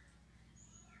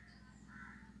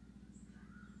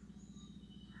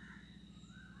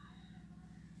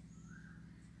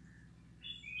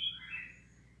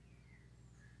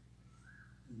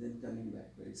 And then coming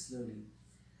back very slowly.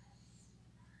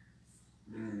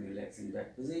 Bringing your legs in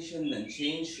back position, then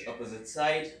change opposite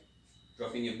side.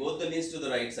 Dropping your both the knees to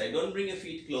the right side. Don't bring your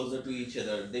feet closer to each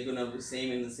other. They're going to be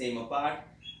same apart.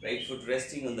 Right foot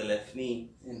resting on the left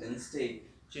knee. And then stay.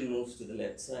 Chin moves to the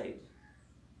left side.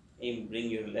 Aim,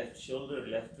 bring your left shoulder,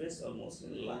 left wrist almost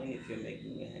in line if you're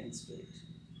making your hand straight.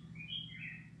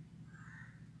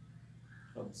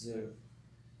 Observe,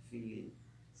 feel,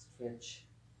 stretch.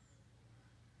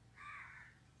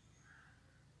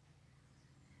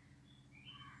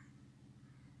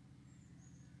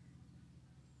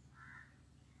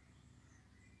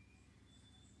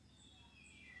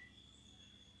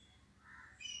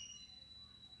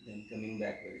 Then coming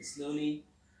back very slowly.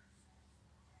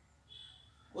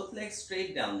 Both legs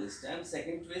straight down this time.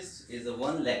 Second twist is a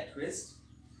one leg twist.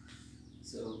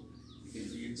 So you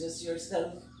can readjust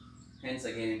yourself. Hands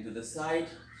again into the side.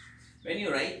 When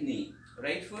your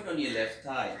right foot on your left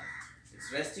thigh.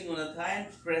 It's resting on the thigh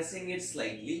and pressing it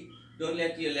slightly. Don't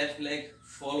let your left leg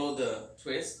follow the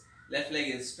twist. Left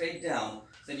leg is straight down.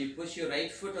 Then you push your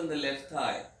right foot on the left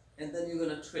thigh. And then you're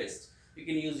going to twist. You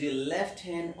can use your left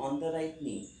hand on the right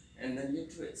knee. And then you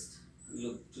twist. You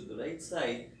look to the right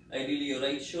side. Ideally your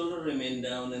right shoulder remain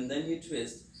down and then you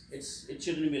twist. It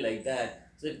shouldn't be like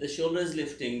that. So if the shoulder is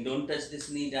lifting, don't touch this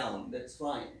knee down. That's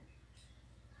fine.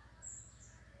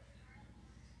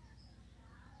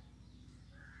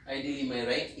 Ideally my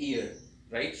right ear,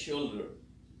 right shoulder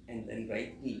and then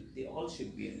right knee. They all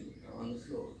should be on the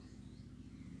floor.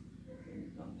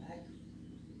 And come back.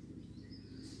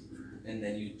 And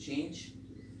then you change.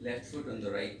 Left foot on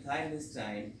the right thigh this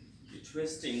time. You're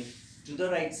twisting to the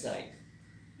right side.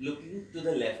 Looking to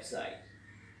the left side,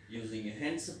 using your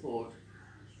hand support,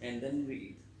 and then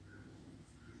breathe.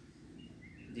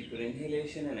 Deeper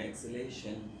inhalation and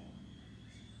exhalation.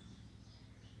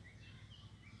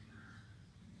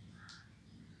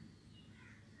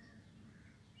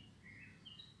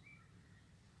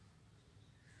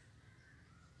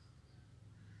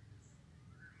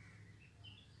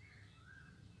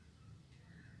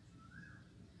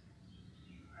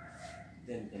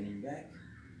 Then coming back.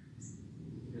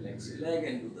 Relax your leg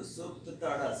and do the Supta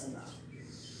Tadasana.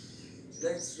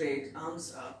 Legs straight,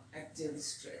 arms up, active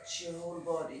stretch your whole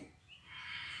body.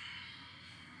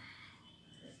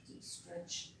 Active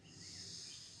stretch.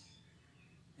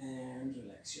 And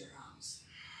relax your arms.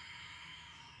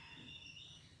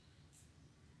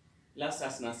 Last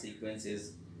asana sequence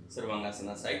is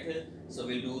Sarvangasana cycle. So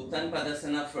we'll do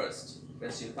Tanpadasana first.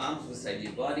 Press your palms beside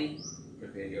your body,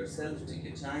 prepare yourself, take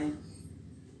your time,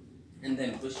 and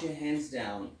then push your hands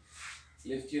down,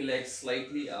 lift your legs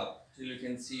slightly up till you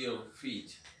can see your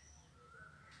feet,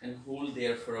 and hold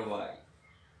there for a while.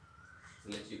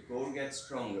 So let your core get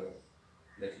stronger,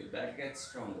 let your back get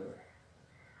stronger,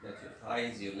 let your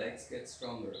thighs, your legs get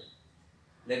stronger.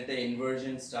 Let the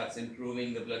inversion starts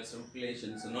improving the blood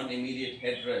circulation, so not immediate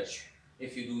head rush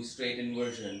if you do straight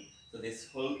inversion. So this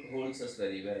holds us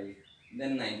very well.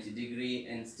 Then 90-degree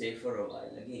and stay for a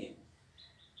while again.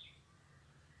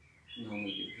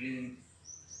 Normally breathe.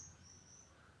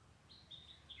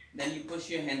 Then you push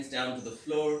your hands down to the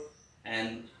floor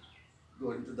and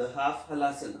go into the half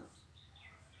halasana.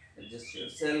 Adjust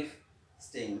yourself,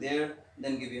 staying there.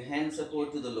 Then give your hand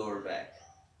support to the lower back.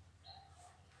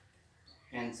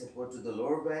 Hand support to the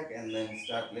lower back, and then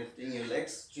start lifting your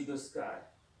legs to the sky.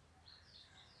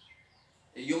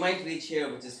 You might reach here,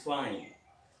 which is fine,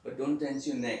 but don't tense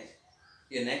your neck.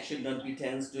 Your neck should not be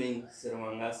tense doing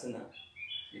Sarvangasana.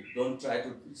 You don't try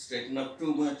to straighten up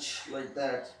too much like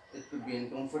that. It could be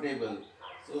uncomfortable.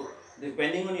 So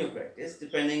depending on your practice,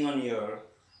 depending on your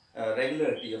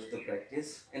regularity of the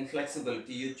practice and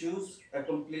flexibility, you choose a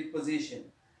complete position.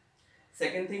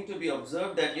 Second thing to be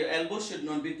observed, that your elbows should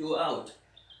not be too out.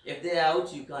 If they're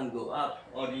out, you can't go up,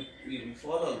 or you will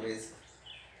fall always.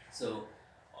 So,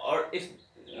 or if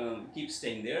keep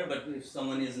staying there, but if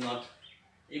someone is not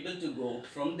able to go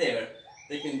from there,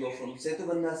 they can go from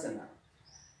Setubandhasana.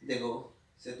 They go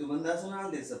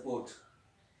Setubandhasana, they support,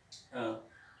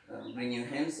 bring your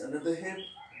hands under the hip,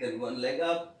 then one leg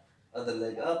up, other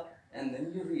leg up, and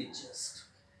then you readjust.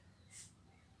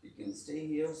 You can stay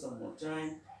here some more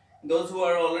time. Those who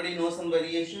are already know some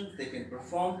variations, they can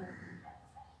perform.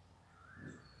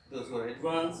 Those who are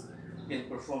advanced can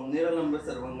perform Niralamba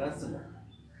Sarvangasana.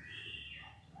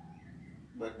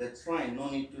 But that's fine, no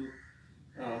need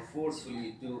to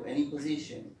forcefully do any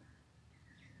position.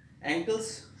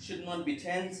 Ankles should not be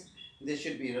tense, they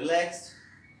should be relaxed.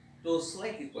 Toes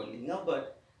slightly curling up,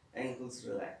 but ankles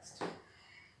relaxed.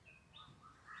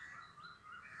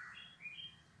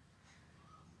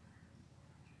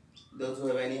 Those who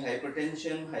have any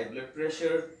hypertension, high blood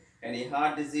pressure, any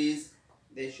heart disease,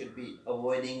 they should be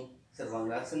avoiding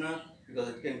Sarvangasana because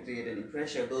it can create any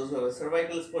pressure. Those who have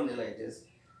cervical spondylitis,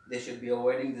 they should be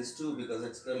avoiding this too because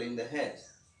it's curling the head.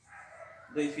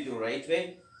 Though if you do right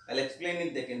way, I'll explain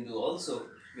it, they can do also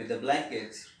with the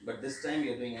blankets, but this time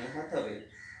you're doing a hatha way,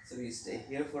 so we stay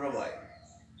here for a while.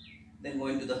 Then go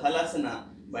into the halasana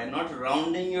by not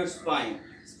rounding your spine.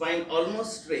 Spine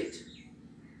almost straight.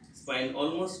 Spine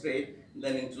almost straight,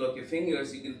 then interlock your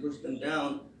fingers, you can push them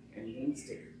down and then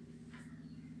stay.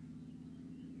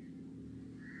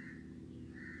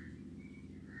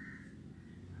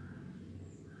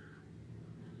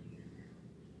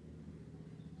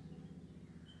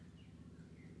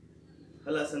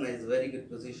 Halasana is a very good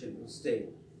position to stay.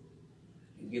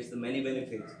 It gives them many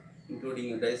benefits, including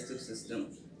your digestive system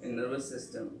and nervous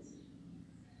system.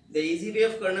 The easy way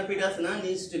of Karnapidasana,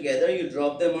 knees together, you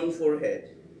drop them on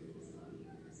forehead.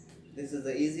 This is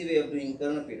the easy way of doing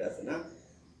Karnapidasana.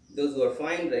 Those who are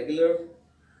fine, regular,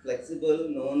 flexible,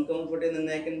 no uncomfort in the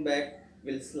neck and back,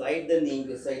 will slide the knee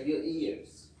beside your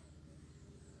ears.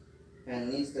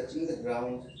 And knees touching the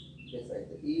ground beside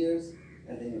the ears,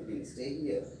 and then you can stay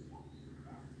here.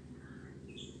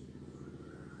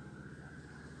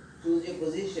 Choose your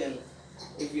position.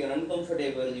 If you are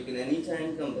uncomfortable, you can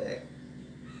anytime come back.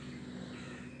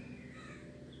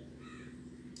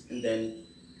 And then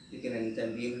you can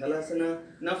anytime be in Halasana.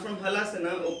 Now from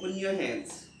Halasana, open your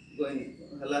hands. Go in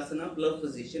Halasana, plow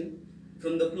position.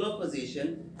 From the plow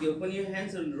position, you open your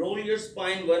hands and roll your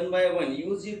spine one by one.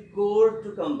 Use your core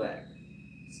to come back.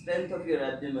 Strength of your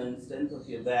abdomen, strength of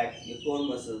your back, your core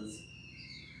muscles.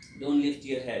 Don't lift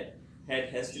your head. Head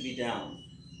has to be down.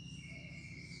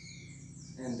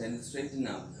 And then straighten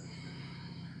up.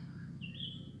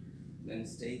 Then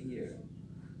stay here.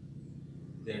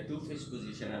 There are two fish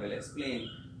positions I will explain.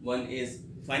 One is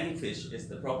finding fish, is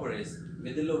the proper is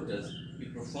with the lotus.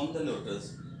 You perform the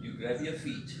lotus, you grab your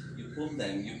feet, you pull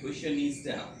them, you push your knees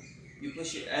down, you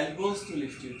push your elbows to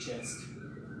lift your chest,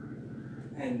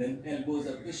 and then elbows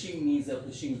are pushing, knees are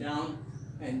pushing down,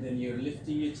 and then you're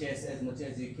lifting your chest as much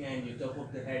as you can. Your top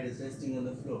of the head is resting on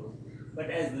the floor. But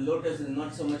as the lotus is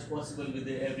not so much possible with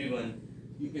everyone,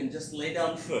 you can just lay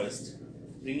down first.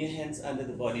 Bring your hands under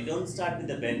the body. Don't start with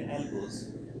the bent elbows.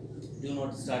 Do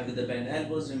not start with the bent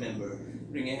elbows, remember.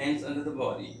 Bring your hands under the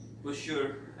body. Push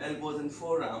your elbows and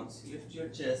forearms. Lift your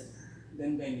chest.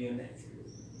 Then bend your neck.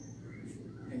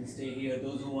 And can stay here.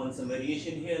 Those who want some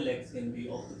variation here, legs can be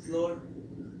off the floor.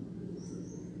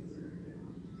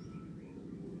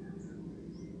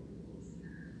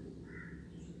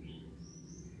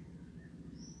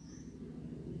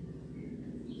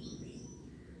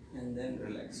 And then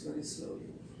relax very slowly.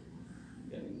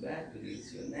 Coming back,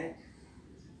 release your neck,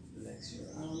 relax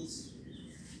your arms.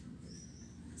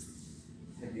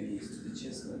 Head your knees to the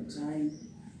chest one time.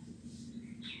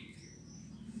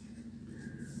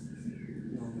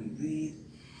 Normally breathe.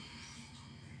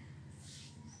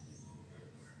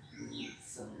 Breathe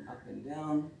some up and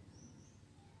down.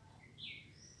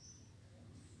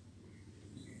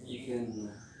 You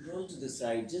can roll to the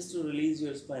side just to release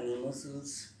your spinal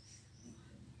muscles.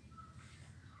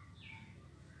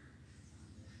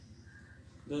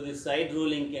 Though the side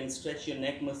rolling can stretch your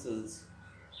neck muscles,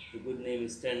 the good name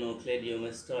is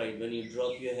sternocleidomastoid. When you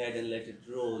drop your head and let it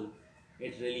roll,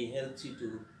 it really helps you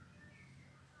to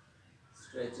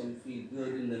stretch and feel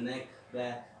good in the neck,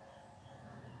 back,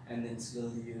 and then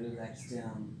slowly you relax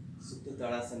down. Supta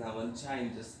Tadasana one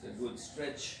time, just a good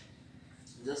stretch,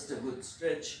 just a good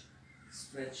stretch,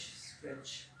 stretch,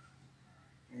 stretch,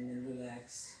 and then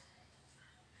relax.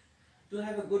 To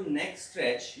have a good neck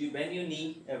stretch, you bend your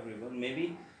knee, everyone,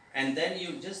 maybe, and then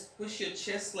you just push your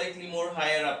chest slightly more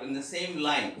higher up in the same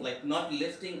line, like not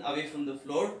lifting away from the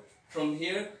floor. From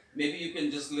here, maybe you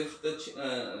can just lift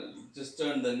the, just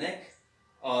turn the neck,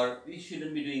 or we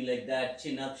shouldn't be doing like that.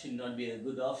 Chin up should not be a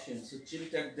good option. So chin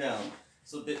tucked down.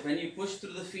 So that when you push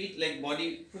through the feet, like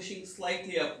body pushing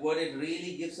slightly upward, it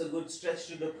really gives a good stretch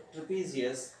to the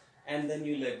trapezius, and then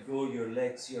you let go your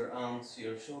legs, your arms,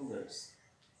 your shoulders.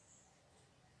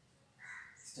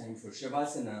 It's time for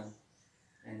Shavasana,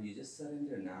 and you just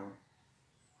surrender now.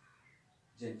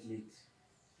 Gently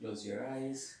close your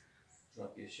eyes,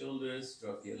 drop your shoulders,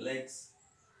 drop your legs,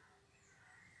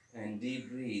 and deep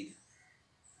breathe.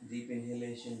 Deep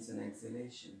inhalations and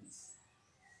exhalations.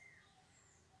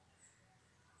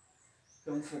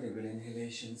 Comfortable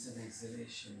inhalations and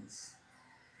exhalations.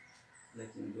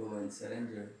 Letting go and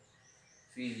surrender.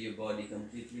 Feel your body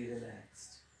completely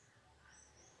relaxed.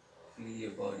 Feel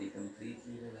your body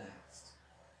completely relaxed.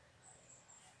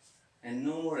 And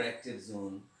no more active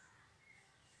zone.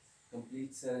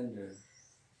 Complete surrender.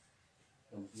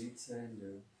 Complete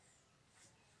surrender.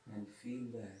 And feel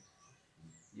that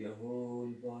your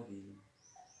whole body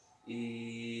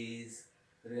is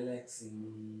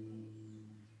relaxing.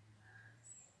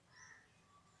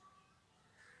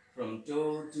 From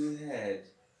toe to head,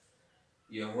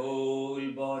 your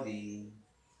whole body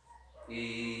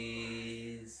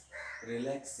is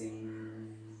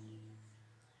relaxing.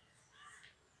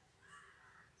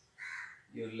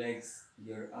 Your legs,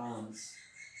 your arms,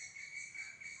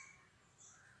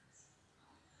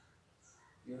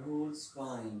 your whole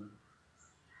spine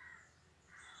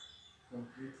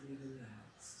completely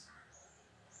relaxed.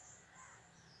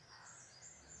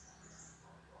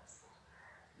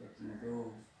 Letting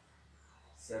go,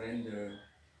 surrender,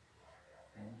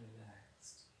 and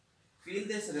relaxed. Feel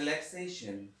this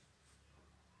relaxation,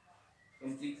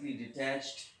 completely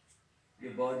detached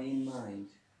your body and mind.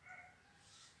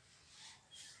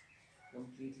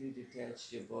 Completely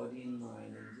detach your body and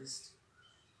mind and just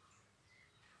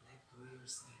let go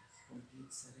yourself.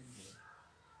 Complete surrender.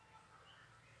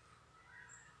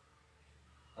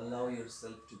 Allow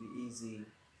yourself to be easy.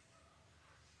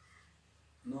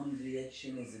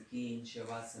 Non-reaction is the key in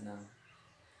Shavasana.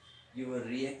 You were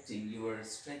reacting, you were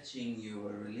stretching, you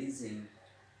were releasing.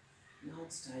 Now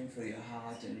it's time for your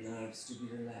heart and nerves to be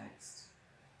relaxed.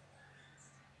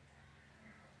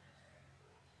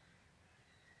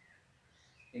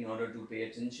 In order to pay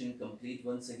attention, complete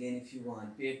once again if you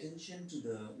want. Pay attention to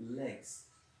the legs,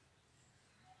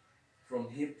 from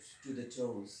hip to the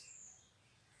toes.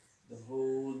 The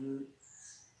whole,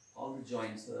 all the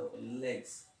joints, the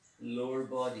legs, lower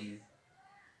body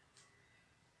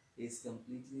is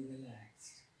completely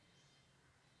relaxed.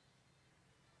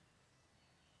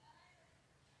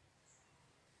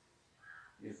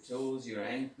 Your toes, your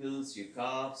ankles, your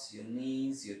calves, your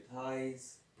knees, your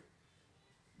thighs,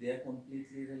 they are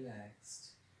completely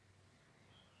relaxed.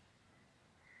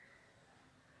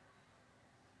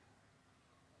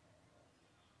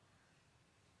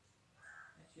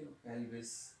 Let your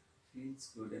pelvis feels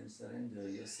good and surrender,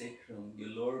 your sacrum, your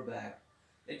lower back.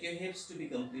 Let your hips to be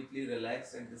completely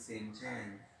relaxed at the same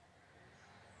time.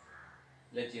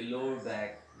 Let your lower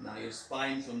back, now your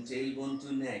spine from tailbone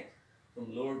to neck,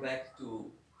 from lower back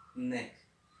to neck.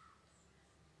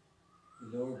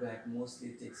 The lower back mostly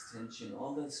takes tension.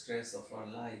 All the stress of our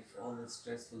life, all the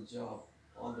stressful job,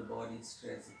 all the body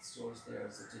stress, it stores there.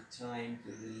 So take time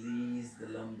to release the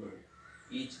lumbar.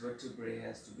 Each vertebrae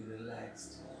has to be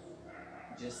relaxed.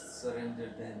 Just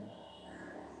surrender them.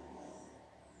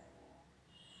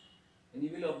 And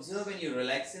you will observe when you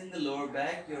relax in the lower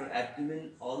back, your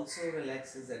abdomen also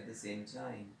relaxes at the same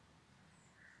time.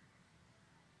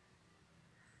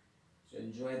 So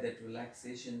enjoy that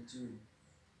relaxation too.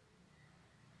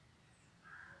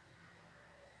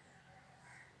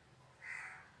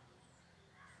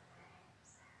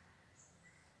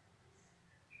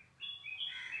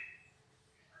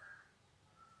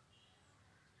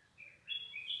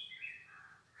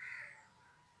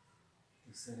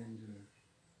 To surrender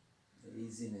the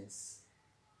easiness.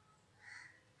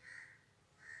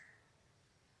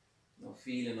 Now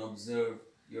feel and observe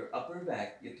your upper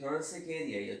back, your thoracic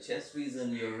area, your chest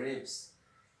region, your ribs,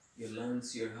 your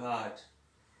lungs, your heart.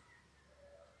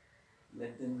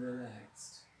 Let them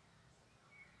relax.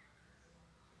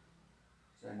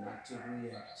 Try not to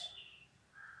react.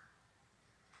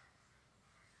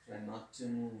 Try not to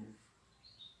move.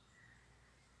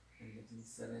 And let them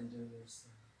surrender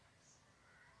yourself.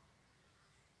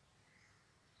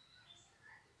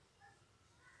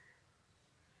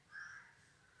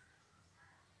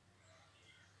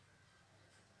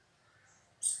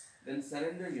 Then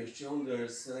surrender your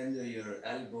shoulders, surrender your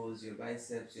elbows, your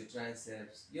biceps, your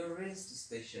triceps, your wrist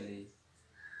especially.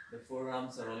 The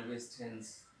forearms are always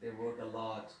tense. They work a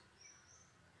lot.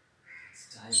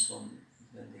 It's time for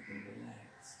when they can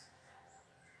relax.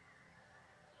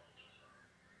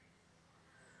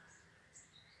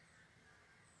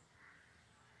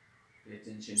 Pay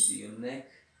attention to your neck,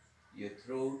 your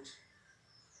throat.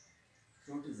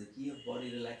 Throat is the key of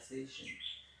body relaxation.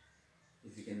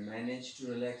 If you can manage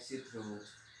to relax your throat,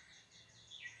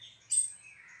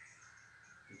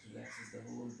 it relaxes the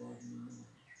whole body more.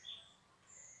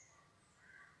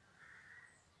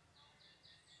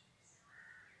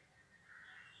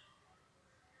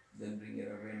 Then bring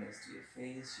your awareness to your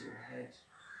face, your head,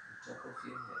 the top of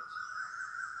your head.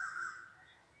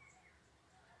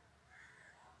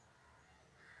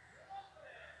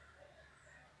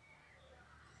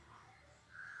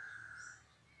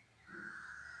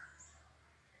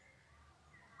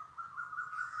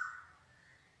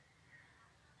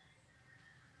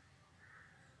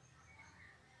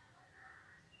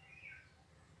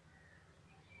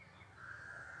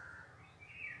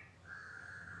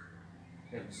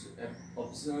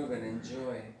 Observe and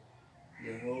enjoy.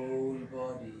 Your whole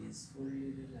body is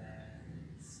fully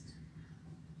relaxed.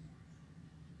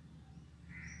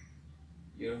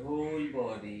 Your whole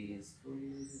body is fully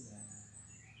relaxed.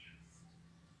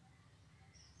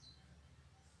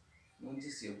 Not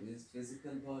just your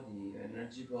physical body, your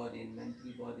energy body and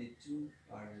mental body too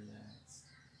are relaxed.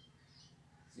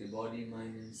 So your body,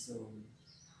 mind and soul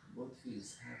both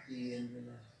feels happy and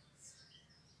relaxed.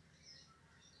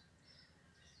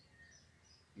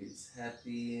 Feels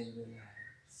happy and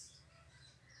relaxed.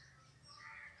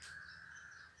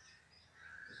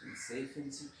 Feels safe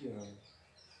and secure.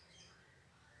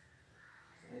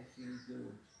 I feel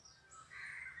good.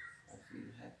 I feel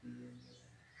happy and relaxed.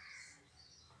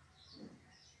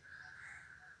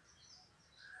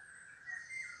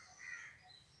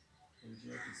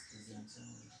 Enjoy this present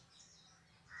time.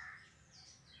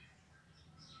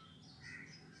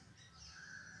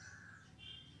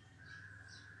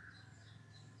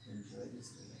 Enjoy this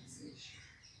relaxation.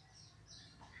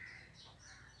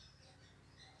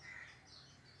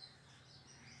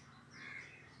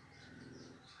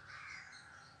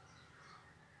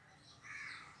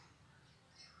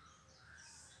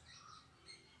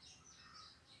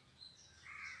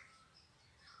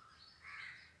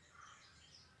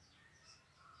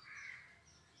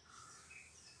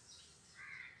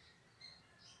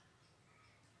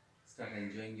 Start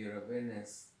enjoying your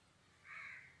awareness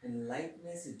and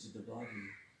lightness into the body.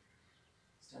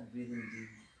 Start breathing deep.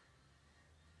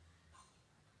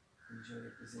 Enjoy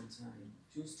the present time.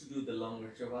 Choose to do the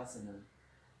longer Shavasana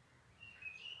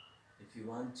if you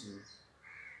want to.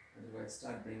 Otherwise,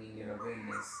 start bringing your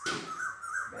awareness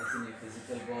back in your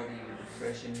physical body with the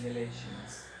fresh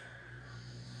inhalations.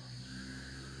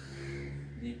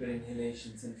 Deeper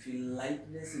inhalations and feel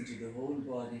lightness into the whole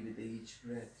body with each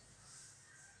breath.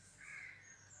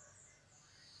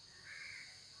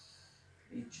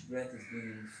 Each breath is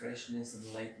bringing freshness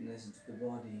and lightness into the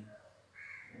body.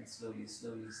 And slowly,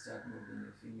 slowly start moving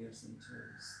your fingers and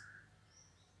toes.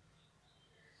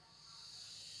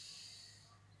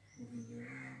 Moving your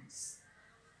arms.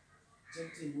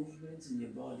 Gentle movements in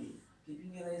your body.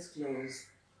 Keeping your eyes closed.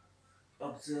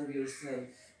 Observe yourself.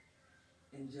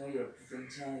 Enjoy your present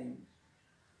time.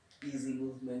 Easy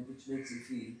movement which makes you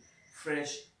feel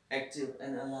fresh, active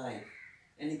and alive.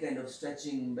 Any kind of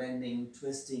stretching, bending,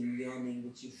 twisting, yawning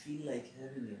which you feel like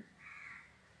having it.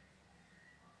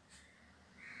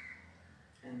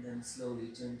 And then slowly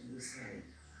turn to the side,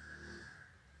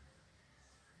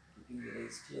 keeping the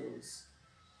legs closed.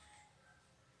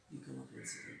 You come up in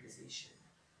sitting position.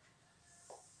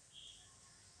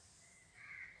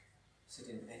 Sit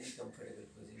in any comfortable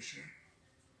position.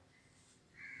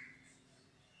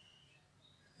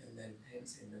 And then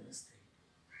hands in Namaste.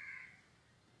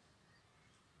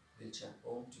 We'll chant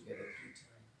Om together 3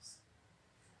 times.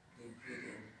 Deep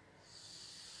breathing.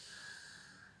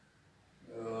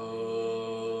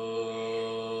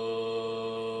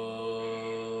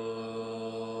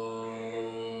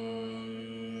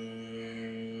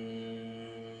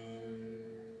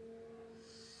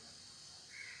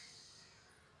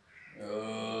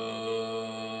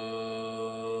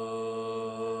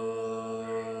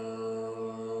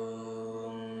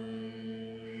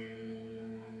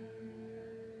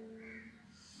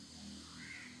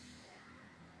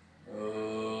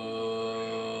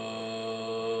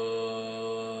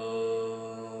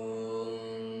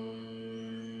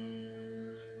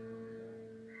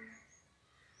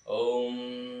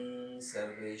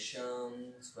 Sarvesham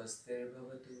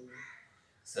swastirvavatu,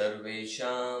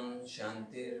 Sarvesham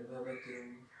shantirvavatu,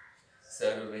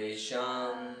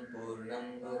 Sarvesham purnam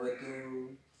bhavatu,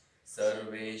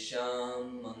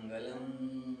 Sarvesham mangalam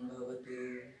bhavatu,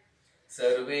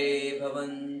 Sarve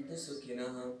bhavantu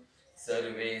sukhinah,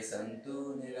 Sarve santu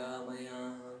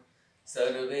niramayah,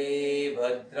 Sarve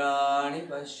bhadrani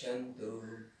pashyantu,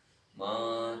 Ma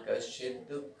kaschid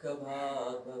dukkha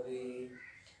bhag bhavet.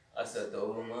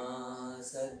 Asato ma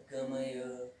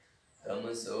sadgamaya,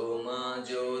 tamaso ma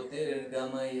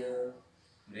jyotirgamaya,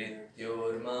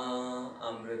 mrityorma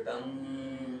amritam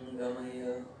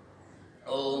gamaya.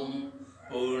 Om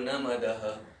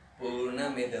Purnamadaha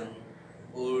Purnamidam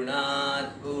Purnat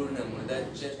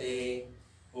Purnamudachyate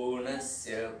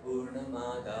Purnasya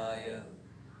Purnamadaya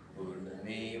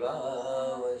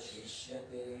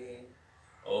Purnamevavashishyate.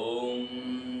 Om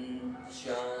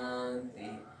Shanti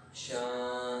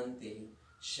Shanti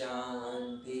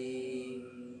Shanti.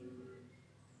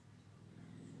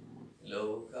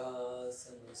 Loka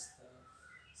samasta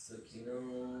sukhino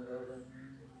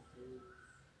bhavantu.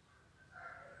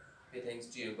 Pay thanks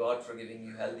to your God for giving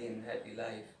you healthy and happy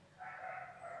life.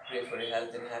 Pray for your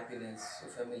health and happiness,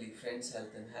 your family, friends'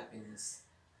 health and happiness,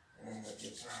 and then rub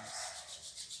your palms.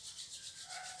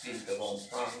 Feel the warm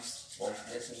palms,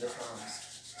 warmness in the palms,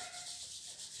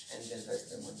 and then rest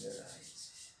them on your eyes.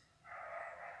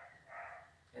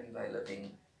 And by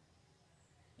loving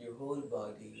your whole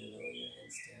body, you lower your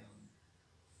hands down.